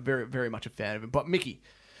 and I'm very, very much a fan of him. But Mickey.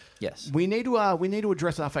 Yes, we need to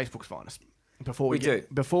address our Facebook's finest before we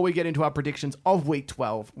get into our predictions of Week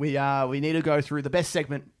 12. We need to go through the best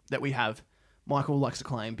segment that we have. Michael likes to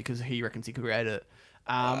claim because he reckons he created it.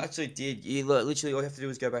 I actually did. Literally, all you have to do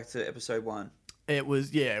is go back to episode 1. It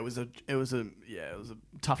was a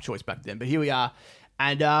tough choice back then, but here we are.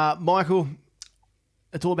 And Michael,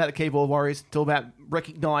 it's all about the keyboard warriors. It's all about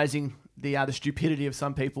recognizing the stupidity of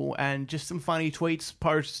some people and just some funny tweets,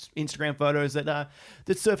 posts, Instagram photos that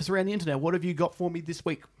surface around the internet. What have you got for me this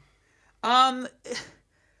week?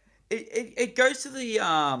 It goes to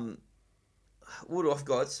the what I've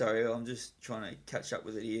got. Sorry, I'm just trying to catch up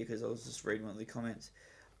with it here because I was just reading one of the comments.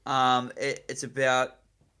 It's about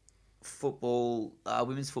football,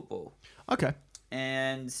 women's football. Okay.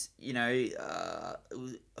 And, I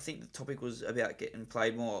think the topic was about getting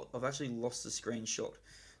played more. I've actually lost the screenshot,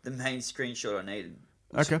 the main screenshot I needed.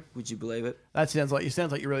 Okay. Would you believe it? That sounds like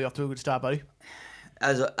you're really off to a good start, buddy.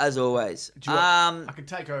 As always. I can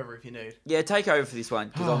take over if you need. Yeah, take over for this one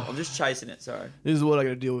because I'm just chasing it, sorry. This is what I got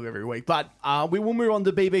to deal with every week. But we will move on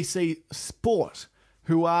to BBC Sport,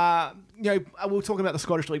 who are, we were talking about the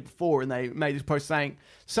Scottish League before, and they made this post saying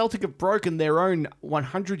Celtic have broken their own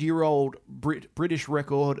 100-year-old British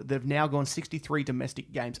record. They've now gone 63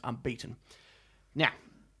 domestic games unbeaten. Now,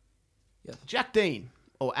 Jack Dean,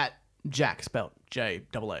 or at Jack, spelled Jack,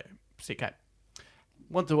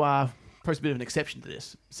 want to post a bit of an exception to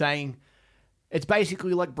this, saying it's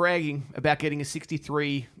basically like bragging about getting a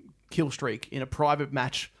 63 kill streak in a private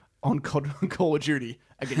match on Call of Duty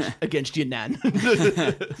against your nan.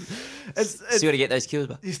 Still got to get those kills,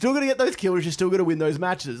 but you still got to get those kills. You still got to win those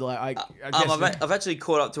matches. I guess. I've actually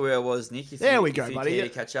caught up to where I was, Nick. There we go, buddy. To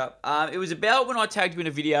catch up. It was about when I tagged you in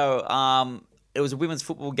a video. It was a women's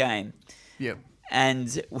football game. Yep. And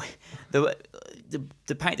to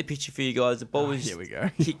paint the picture for you guys, the ball was here we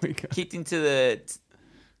go. Kicked into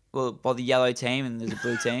by the yellow team, and there's a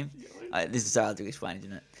blue team. This is hard to explain,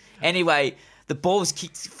 isn't it? Anyway, the ball was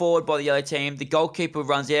kicked forward by the yellow team. The goalkeeper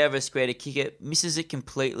runs out of her square to kick it, misses it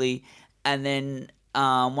completely, and then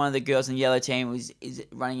one of the girls in the yellow team is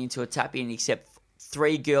running into a tap-in, except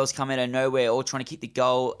 3 girls come out of nowhere, all trying to kick the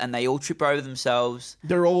goal, and they all trip over themselves.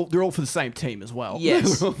 They're all for the same team as well.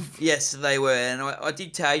 Yes, yes, they were, and I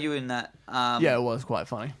did tag you in that. Yeah, it was quite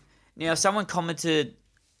funny. Now, someone commented,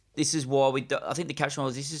 "This is why I think the caption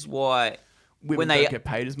was, "This is why women don't get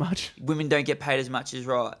paid as much." Women don't get paid as much as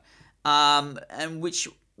right, and which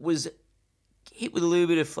was hit with a little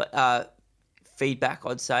bit of feedback,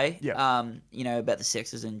 I'd say. Yeah. About the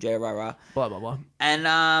sexes and blah blah blah.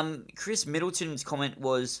 And Chris Middleton's comment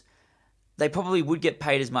was, they probably would get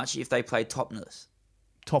paid as much if they played topless.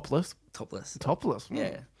 Topless.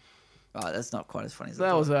 Yeah. Right, that's not quite as funny as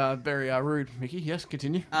that was very rude, Mickey. Yes,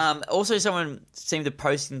 continue. Also, someone seemed to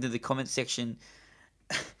post into the comment section,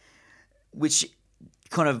 which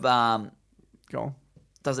kind of go on.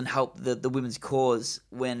 Doesn't help the women's cause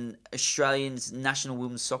when Australia's national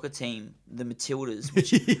women's soccer team, the Matildas,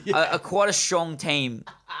 which are quite a strong team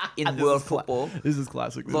in world football. This is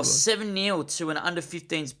classic. Lost 7-0 to an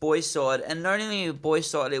under-15s boys side, and not only the boys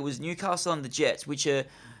side, it was Newcastle and the Jets, which are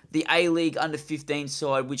the A-League under-15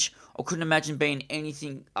 side, which I couldn't imagine being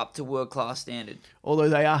anything up to world-class standard. Although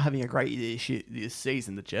they are having a great year this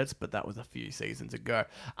season, the Jets, but that was a few seasons ago.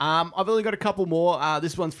 I've only got a couple more.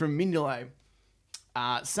 This one's from Mignolet.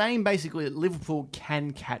 Saying basically that Liverpool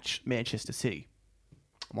can catch Manchester City.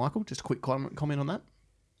 Michael, just a quick comment on that.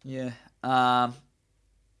 Yeah.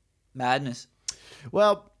 Madness.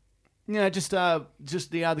 Well, just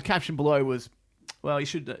the caption below was, well, you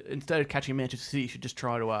should instead of catching Manchester City, you should just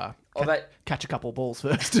try to catch a couple of balls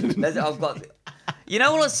first. I've got. You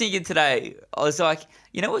know what I was thinking today? I was like,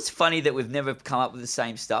 what's funny that we've never come up with the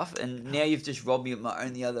same stuff, and now you've just robbed me of my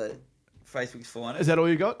only other Facebook's finest. Is that all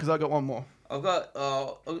you got? Because I got one more. I'm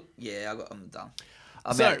done.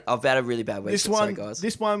 I've had a really bad week. Sorry, guys.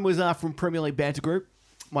 This one was from Premier League Banter Group.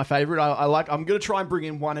 My favourite. I'm going to try and bring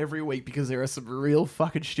in one every week because there are some real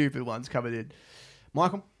fucking stupid ones coming in.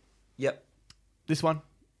 Michael? Yep. This one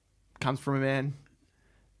comes from a man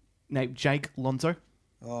named Jake Lonzo.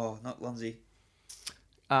 Oh, not Lonzy.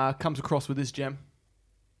 Comes across with this gem.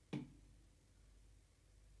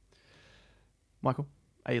 Michael,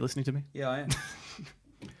 are you listening to me? Yeah, I am.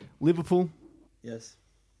 Liverpool. Yes.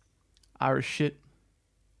 Are as shit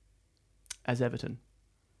as Everton.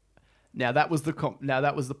 Now that was the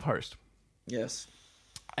post. Yes.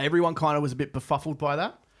 Everyone kind of was a bit befuddled by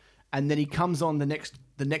that, and then he comes on the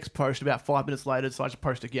next post about 5 minutes later, decides to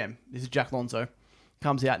post again. This is Jack Lonzo,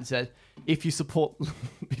 comes out and says, "If you support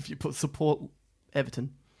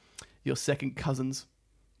Everton, your second cousins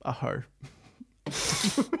are hoe."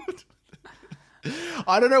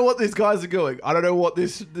 I don't know what these guys are going. I don't know what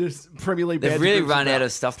this Premier League They've banter really groups run about. out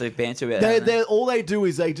of stuff to banter about. haven't they? All they do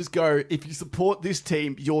is they just go, if you support this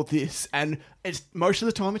team, you're this. And it's most of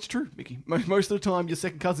the time it's true, Mickey. Most of the time your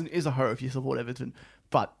second cousin is a hoe if you support Everton.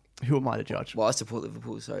 But who am I to judge? Well, I support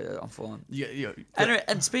Liverpool, so I'm fine. Yeah.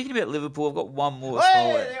 And speaking about Liverpool, I've got one more.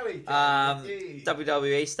 Hey, there we go.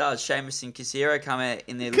 WWE stars Sheamus and Casero come out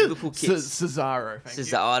in their Liverpool kits. Cesaro, thank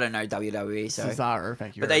you. I don't know WWE, so. Cesaro,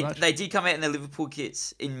 thank you But very much. they did come out in their Liverpool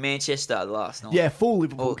kits in Manchester last night. Yeah, full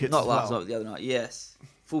Liverpool Or, kits not as last well. night, the other night. Yes,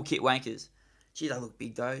 full kit wankers. Gee, they look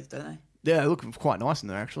big though, don't they? Yeah, they look quite nice in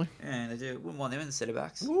there, actually. Yeah, they do. Wouldn't want them in the centre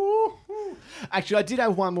backs. Ooh. Actually, I did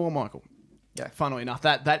have one more, Michael. Yeah. Funnily enough,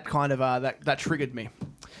 that kind of that triggered me.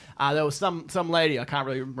 There was some lady, I can't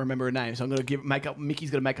really remember her name, so I'm gonna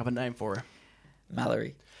Mickey's gonna make up a name for her.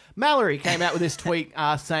 Mallory came out with this tweet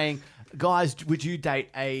saying, "Guys, would you date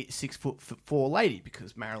a 6'4" lady?"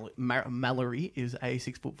 Because Mallory is a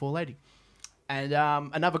 6'4" lady. And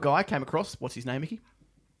another guy came across. What's his name, Mickey?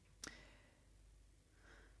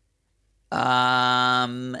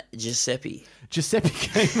 Giuseppe. Giuseppe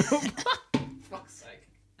came. Fuck's sake.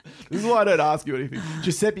 This is why I don't ask you anything.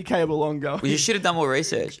 Giuseppe came along going. Well, you should have done more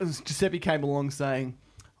research. Giuseppe came along saying,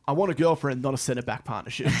 "I want a girlfriend, not a centre back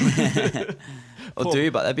partnership." Or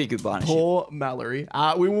do, but that'd be a good partnership. Poor Mallory.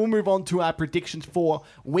 We will move on to our predictions for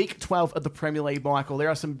Week 12 of the Premier League, Michael. There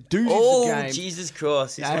are some doozies of games. Jesus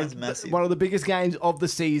Christ. This one's massive. One of the biggest games of the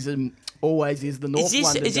season always is the North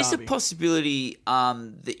London Is this a derby. possibility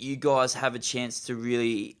that you guys have a chance to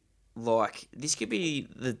really, this could be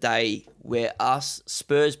the day where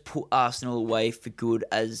Spurs put Arsenal away for good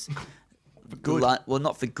as... For good? Well,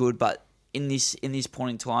 not for good, but in this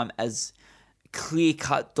point in time as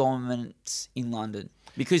clear-cut dominance in London.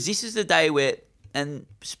 Because this is the day where... And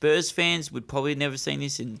Spurs fans would probably never seen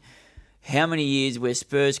this in how many years where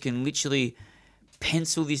Spurs can literally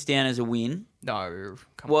pencil this down as a win. No,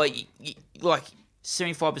 come Well, on.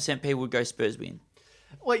 75% people would go Spurs win.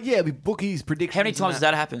 Well, yeah, with bookies predictions. How many times has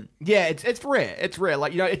that happened? Yeah, it's rare. It's rare.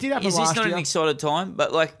 It did happen Is last this not year. an excited time?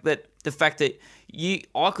 But the fact that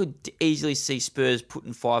I could easily see Spurs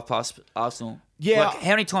putting 5 past Arsenal. Yeah. How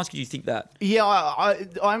many times could you think that? Yeah,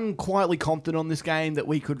 I'm quietly confident on this game that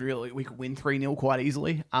we could win 3-0 quite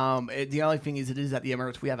easily. The only thing is, it is at the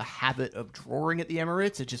Emirates. We have a habit of drawing at the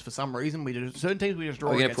Emirates. It's just for some reason certain teams we just draw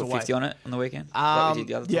Are we going against to put away. 50 on it on the weekend? Like we did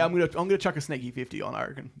the other Yeah, time? I'm gonna chuck a sneaky 50 on. I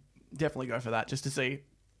reckon definitely go for that just to see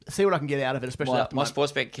what I can get out of it, especially after My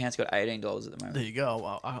sports bet account's got $18 at the moment. There you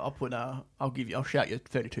go. I'll shout you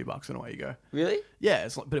 $32 and away you go. Really? Yeah,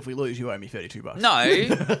 but if we lose, you owe me $32.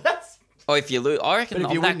 No. Oh, if you lose, I reckon.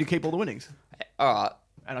 But if you win, you keep all the winnings, all right.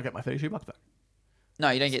 and I get my $32 back. No,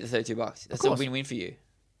 you don't get the $32. That's a course. win-win for you.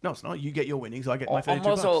 No, it's not. You get your winnings, I get my I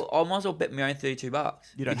 $32. might as well bet my own $32.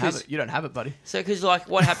 You don't have it. You don't have it, buddy. So, because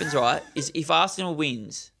what happens, right, is if Arsenal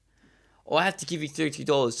wins, I have to give you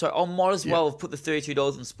 $32. So I might as well have put the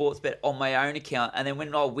 $32 in sports bet on my own account, and then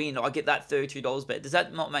when I win, I get that $32 bet. Does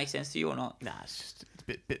that not make sense to you or not? Nah, it's a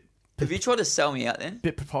bit Have you tried to sell me out then?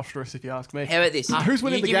 preposterous if you ask me. How about this? Who's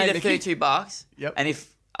winning you the give game? me the $32, Yep. and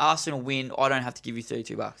if Arsenal win, I don't have to give you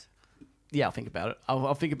 $32. Yeah, I'll think about it.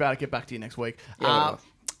 I'll think about it. Get back to you next week. Yeah,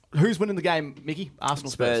 who's winning the game, Mickey? Arsenal,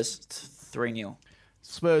 Spurs 3-0.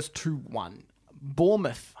 Spurs 2-1.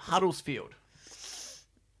 Bournemouth, Huddersfield.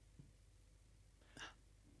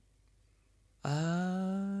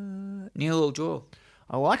 Nil or draw.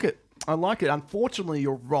 I like it. Unfortunately,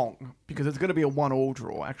 you're wrong because it's going to be a 1-1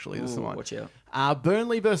 draw. Actually, this Ooh, one. watch out.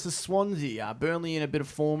 Burnley versus Swansea. Burnley in a bit of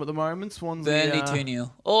form at the moment. Swansea. Burnley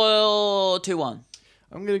 2-0. Or 2-1.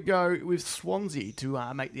 I'm going to go with Swansea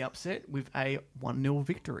to make the upset with a 1-0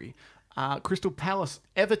 victory. Crystal Palace,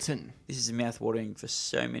 Everton. This is mouth-watering for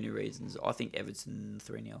so many reasons. I think Everton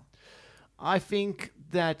 3-0. I think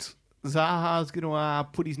that Zaha's going to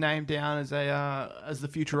put his name down as the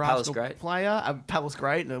future Arsenal player. Palace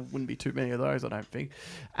great. There wouldn't be too many of those, I don't think.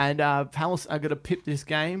 And Palace are going to pip this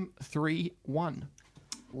game 3-1.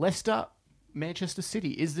 Leicester, Manchester City.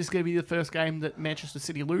 Is this going to be the first game that Manchester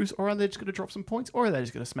City lose, or are they just going to drop some points, or are they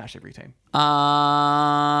just going to smash every team?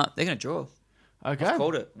 They're going to draw. Okay. I've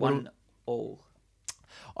called it 1-all.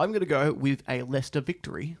 I'm going to go with a Leicester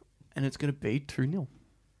victory, and it's going to be 2-0.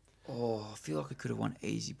 Oh, I feel like I could have won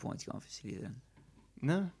easy points going for City then.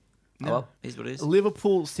 No. Oh, well, here's what it is.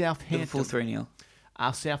 Liverpool, Southampton. Liverpool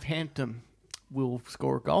 3-0. Southampton will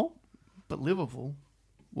score a goal, but Liverpool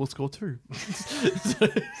will score 2.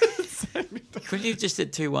 Couldn't you have just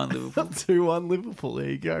said 2-1 Liverpool? 2-1 Liverpool. There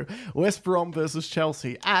you go. West Brom versus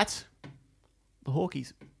Chelsea at the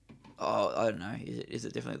Hawkeys. Oh, I don't know. Is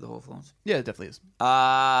it definitely the Hawthorns? Yeah, it definitely is.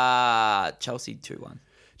 Chelsea 2-1.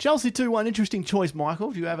 Chelsea 2-1. Interesting choice,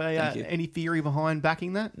 Michael. Do you have Thank you. any theory behind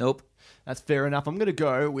backing that? Nope. That's fair enough. I'm going to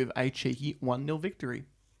go with a cheeky 1-0 victory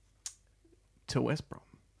to West Brom.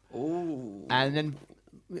 Ooh. And then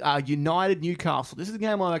United Newcastle. This is a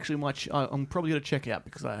game I'm probably going to check out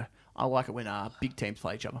because I like it when big teams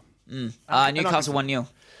play each other. Newcastle 1-0.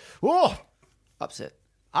 Oh, Upset.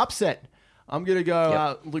 I'm going to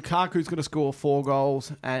go Lukaku's going to score 4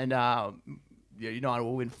 goals and United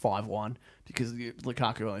will win 5-1 because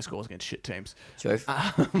Lukaku only scores against shit teams. Truth.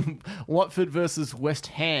 Watford versus West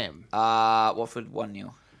Ham. Watford 1-0. I'm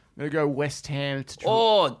going to go West Ham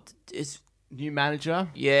to it's... new manager.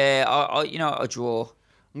 Yeah, a draw.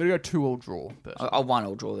 I'm going to go 2-2 draw. A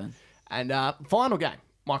 1-1 draw then. And final game,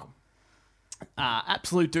 Michael.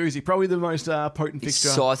 Absolute doozy. Probably the most potent fixture.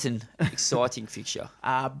 Exciting fixture.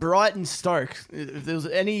 Brighton Stoke. If there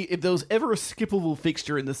was ever a skippable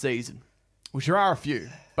fixture in the season, which there are a few,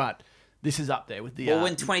 but this is up there with the. Well,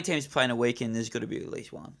 when 20 teams play in a weekend, there's got to be at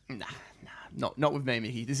least one. Nah, not with me,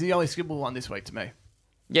 Mickey. This is the only skippable one this week to me.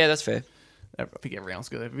 Yeah, that's fair. I think everyone else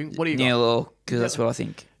got everything. What do you got? Nil, because that's what I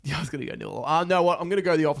think. Yeah, I was gonna go nil. No, what? I'm gonna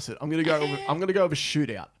go the opposite. I'm gonna go with a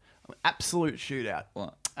shootout, an absolute shootout.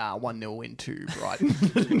 What? 1-0 win to Brighton.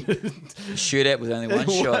 Shootout with only one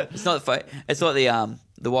shot. It's not it's like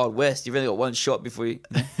the Wild West. You've only got one shot before you.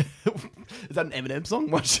 Is that an Eminem song?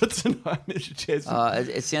 One shot tonight.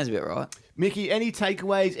 It sounds a bit right. Mickey, any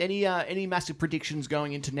takeaways? Any massive predictions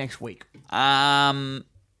going into next week? One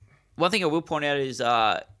thing I will point out is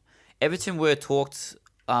Everton were talked.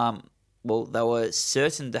 They were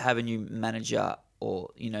certain to have a new manager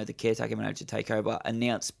or, the caretaker manager take over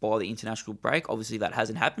announced by the international break. Obviously, that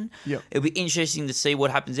hasn't happened. Yep. It'll be interesting to see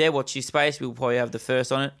what happens there. Watch your space. We'll probably have the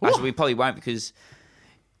first on it. Actually, we probably won't because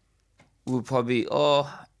we'll probably...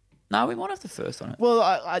 no, we might have the first on it.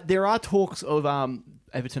 Well, there are talks of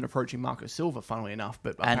Everton approaching Marco Silva, funnily enough.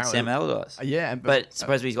 And Sam Allardyce. Yeah. But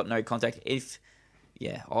supposedly he's got no contact. I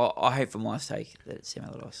hope for my sake that it's Sam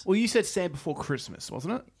Allardyce. Well, you said Sam before Christmas,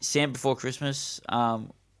 wasn't it? Sam before Christmas.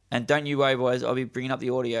 And don't you worry, boys. I'll be bringing up the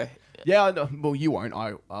audio. Yeah, I know. Well, you won't.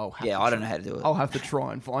 I'll have I don't know how to do it. I'll have to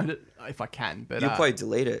try and find it if I can. But you'll probably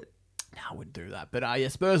delete it. No, I wouldn't do that. But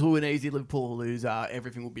Spurs will win easy. Liverpool will lose.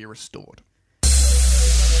 Everything will be restored.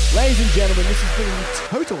 Ladies and gentlemen, this has been the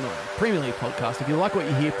Total 9 Premier League podcast. If you like what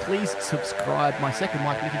you hear, please subscribe. My second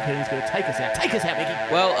mic, Mickey Keating, is going to take us out. Take us out, Mickey.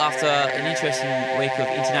 Well, after an interesting week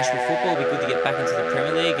of international football, it'll be good to get back into the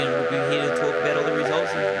Premier League, and we'll be here to talk about all the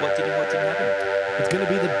results and what did and what didn't happen. It's going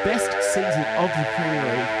to be the best season of the Premier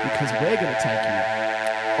League because we're going to take you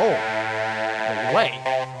all the way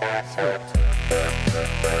through it.